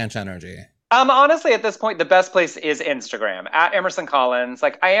your Blanche energy? Honestly, at this point, the best place is Instagram at Emerson Collins.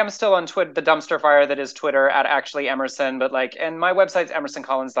 I am still on Twitter, the dumpster fire that is Twitter at actually Emerson, but and my website's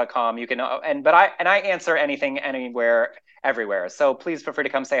emersoncollins.com. You can, I answer anything, anywhere, everywhere. So please feel free to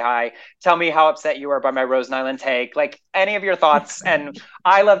come say hi. Tell me how upset you are by my Rose Island take, any of your thoughts. And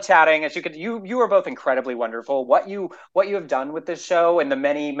I love chatting. As you are both incredibly wonderful. What you have done with this show and the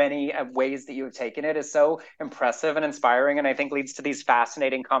many, many ways that you have taken it is so impressive and inspiring. And I think leads to these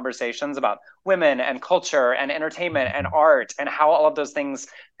fascinating conversations about women and culture and entertainment and art and how all of those things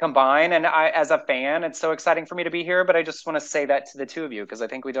combine. And I, as a fan, it's so exciting for me to be here. But I just want to say that to the two of you, because I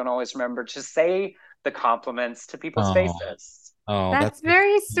think we don't always remember to say the compliments to people's faces. Oh, that's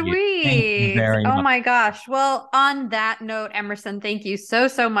very sweet. Oh my gosh. Well, on that note, Emerson, thank you so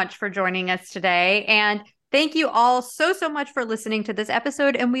much for joining us today. And thank you all so much for listening to this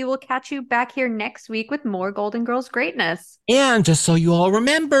episode. And we will catch you back here next week with more Golden Girls greatness. And just so you all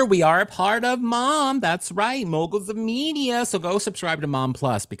remember, we are a part of Mom. That's right. Moguls of Media. So go subscribe to Mom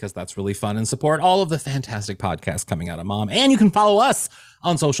Plus, because that's really fun, and support all of the fantastic podcasts coming out of Mom. And you can follow us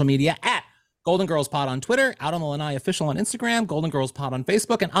on social media at Golden Girls Pod on Twitter, Out on the Lanai Official on Instagram, Golden Girls Pod on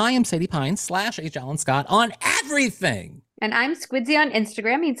Facebook, and I am Sadie Pine /H. Allen Scott on everything. And I'm Squidsy on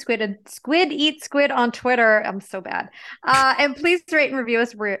Instagram. Eat Squid on Twitter. I'm so bad. And please rate and review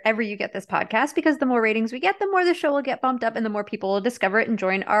us wherever you get this podcast, because the more ratings we get, the more the show will get bumped up and the more people will discover it and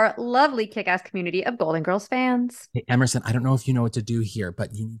join our lovely kick-ass community of Golden Girls fans. Hey, Emerson, I don't know if you know what to do here, but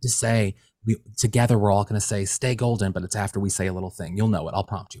you need to say, together we're all going to say, stay golden, but it's after we say a little thing. You'll know it. I'll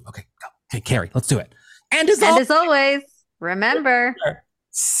prompt you. Okay, go. Okay, Carrie, let's do it. And as always, remember,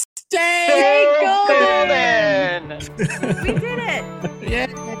 stay golden. We did it.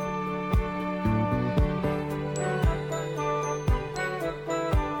 Yeah.